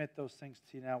submit those things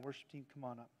to you now. Worship team, come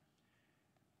on up.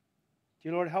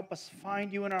 Dear Lord, help us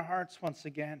find you in our hearts once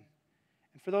again.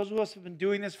 And for those of us who have been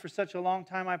doing this for such a long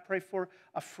time, I pray for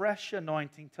a fresh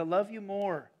anointing to love you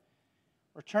more.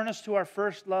 Return us to our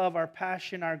first love, our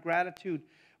passion, our gratitude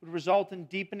would result in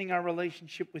deepening our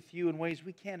relationship with you in ways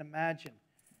we can't imagine.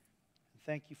 And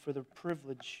thank you for the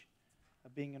privilege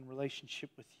of being in relationship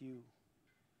with you.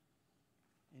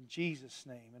 In Jesus'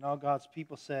 name. And all God's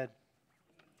people said,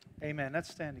 amen. Let's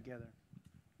stand together.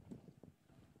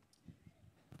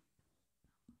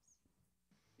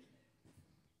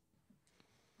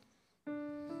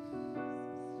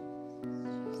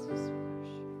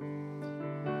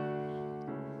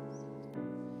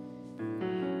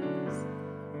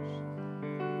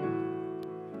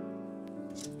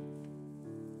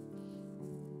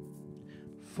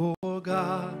 For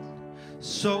God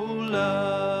so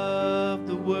loved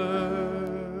the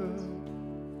world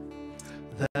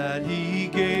that He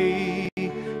gave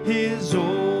His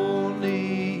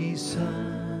only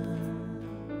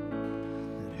Son,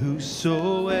 that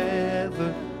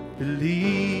whosoever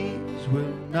believes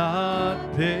will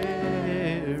not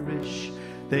perish,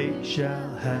 they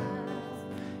shall have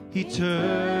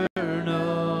eternal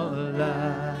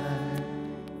life.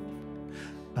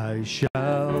 I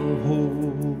shall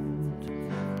hold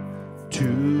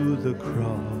to the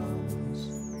cross.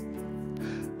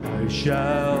 I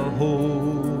shall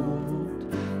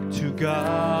hold to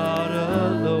God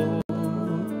alone,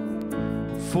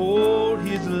 for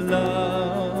His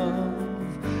love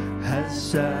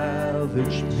has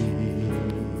salvaged me,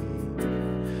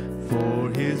 for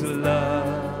His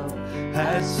love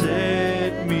has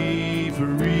set me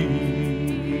free.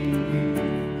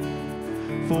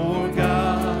 For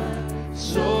God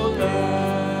so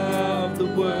loved the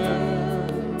world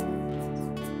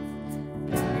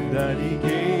that He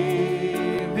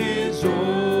gave His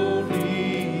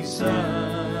only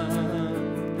Son.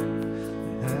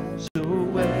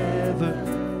 Whosoever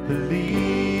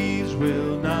believes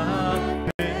will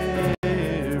not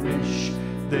perish,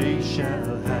 they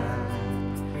shall have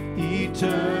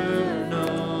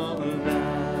eternal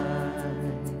life.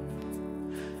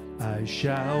 I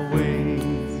shall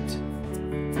wait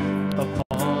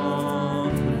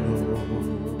upon the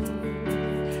Lord,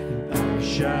 and I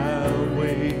shall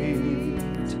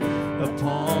wait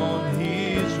upon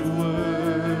His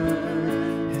word,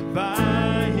 and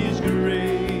by His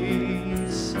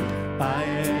grace I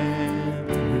am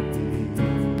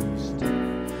released.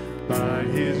 By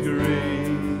His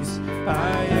grace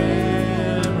I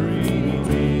am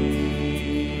redeemed.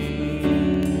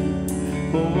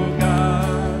 For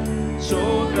God so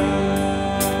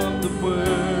loved the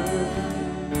world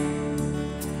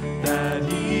that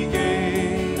He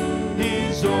gave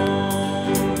His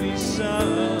only Son.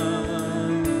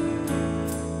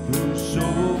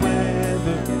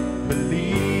 Whosoever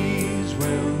believes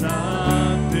will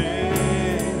not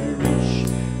perish,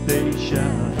 they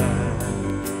shall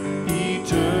have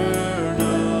eternal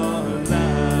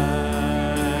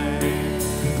life.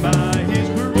 By His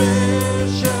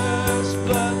precious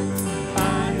blood I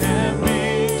have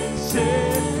been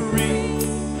set free,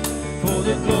 for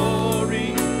the glory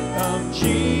of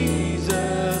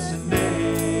Jesus'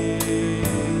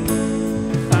 name.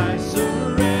 I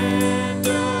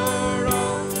surrender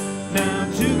all now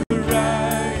to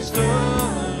Christ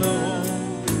alone.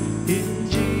 In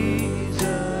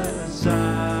Jesus I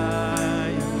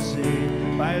am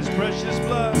saved. By His precious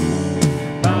blood,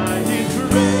 by His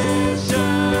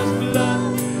precious blood,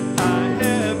 I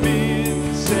have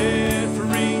been set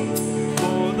free,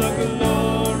 for the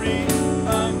glory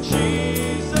of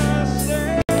Jesus'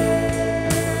 name.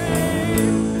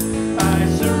 I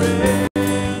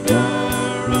surrender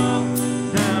all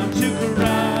now to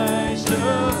Christ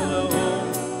alone.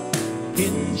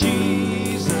 In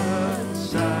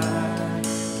Jesus I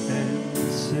am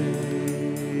saved.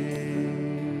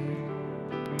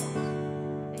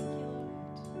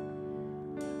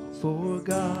 For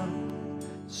God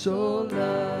so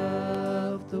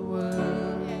loved the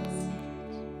world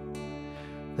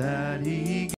that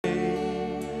He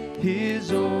gave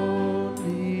His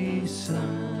only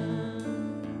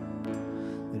Son,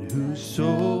 that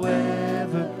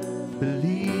whosoever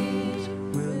believes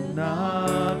will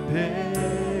not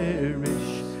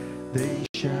perish, they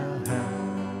shall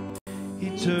have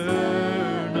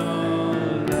eternal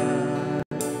life.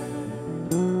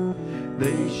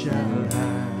 They shall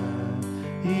have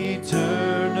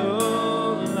eternal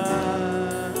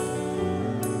life.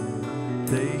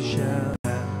 They shall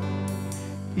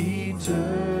have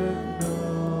eternal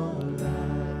life.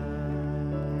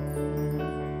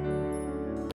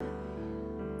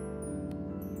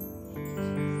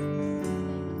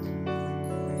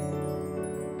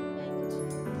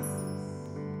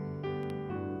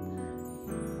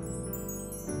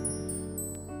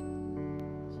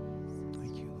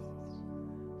 Thank you,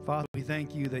 Lord. Father, we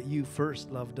thank You that You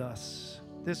first loved us.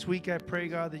 This week I pray,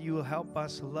 God, that You will help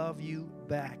us love You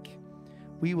back.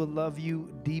 We will love You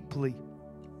deeply.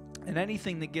 And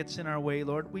anything that gets in our way,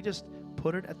 Lord, we just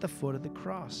put it at the foot of the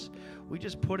cross. We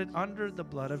just put it under the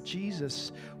blood of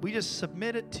Jesus. We just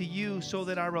submit it to You so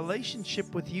that our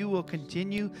relationship with You will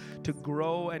continue to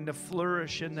grow and to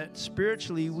flourish, and that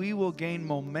spiritually we will gain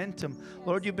momentum.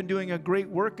 Lord, You've been doing a great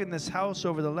work in this house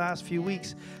over the last few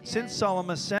weeks, since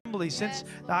Solemn Assembly, since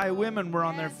the women were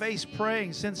on their face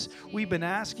praying, since we've been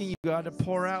asking You, God, to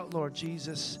pour out, Lord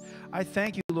Jesus. I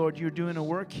thank You, Lord, You're doing a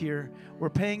work here. We're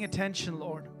paying attention,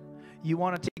 Lord. You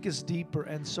want to take us deeper,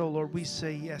 and so, Lord, we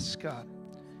say yes, God.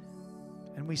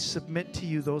 And we submit to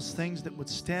You those things that would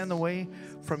stand away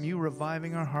from You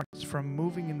reviving our hearts, from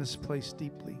moving in this place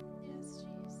deeply.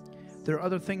 There are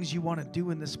other things You want to do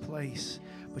in this place,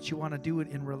 but You want to do it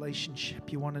in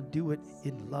relationship. You want to do it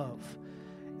in love.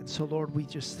 And so, Lord, we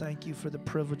just thank You for the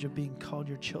privilege of being called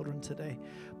Your children today.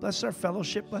 Bless our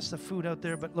fellowship, bless the food out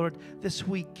there, but Lord, this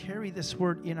week, carry this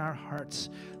word in our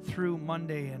hearts through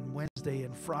Monday and Wednesday Wednesday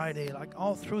and Friday, like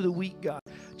all through the week, God.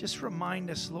 Just remind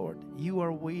us, Lord, you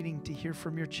are waiting to hear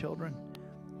from your children.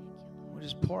 We'll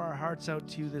just pour our hearts out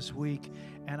to you this week.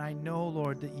 And I know,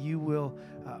 Lord, that you will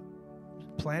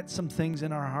plant some things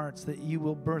in our hearts, that you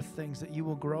will birth things, that you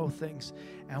will grow things.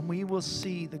 And we will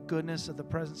see the goodness of the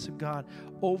presence of God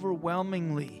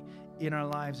overwhelmingly in our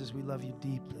lives as we love you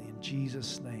deeply. In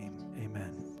Jesus' name,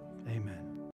 amen.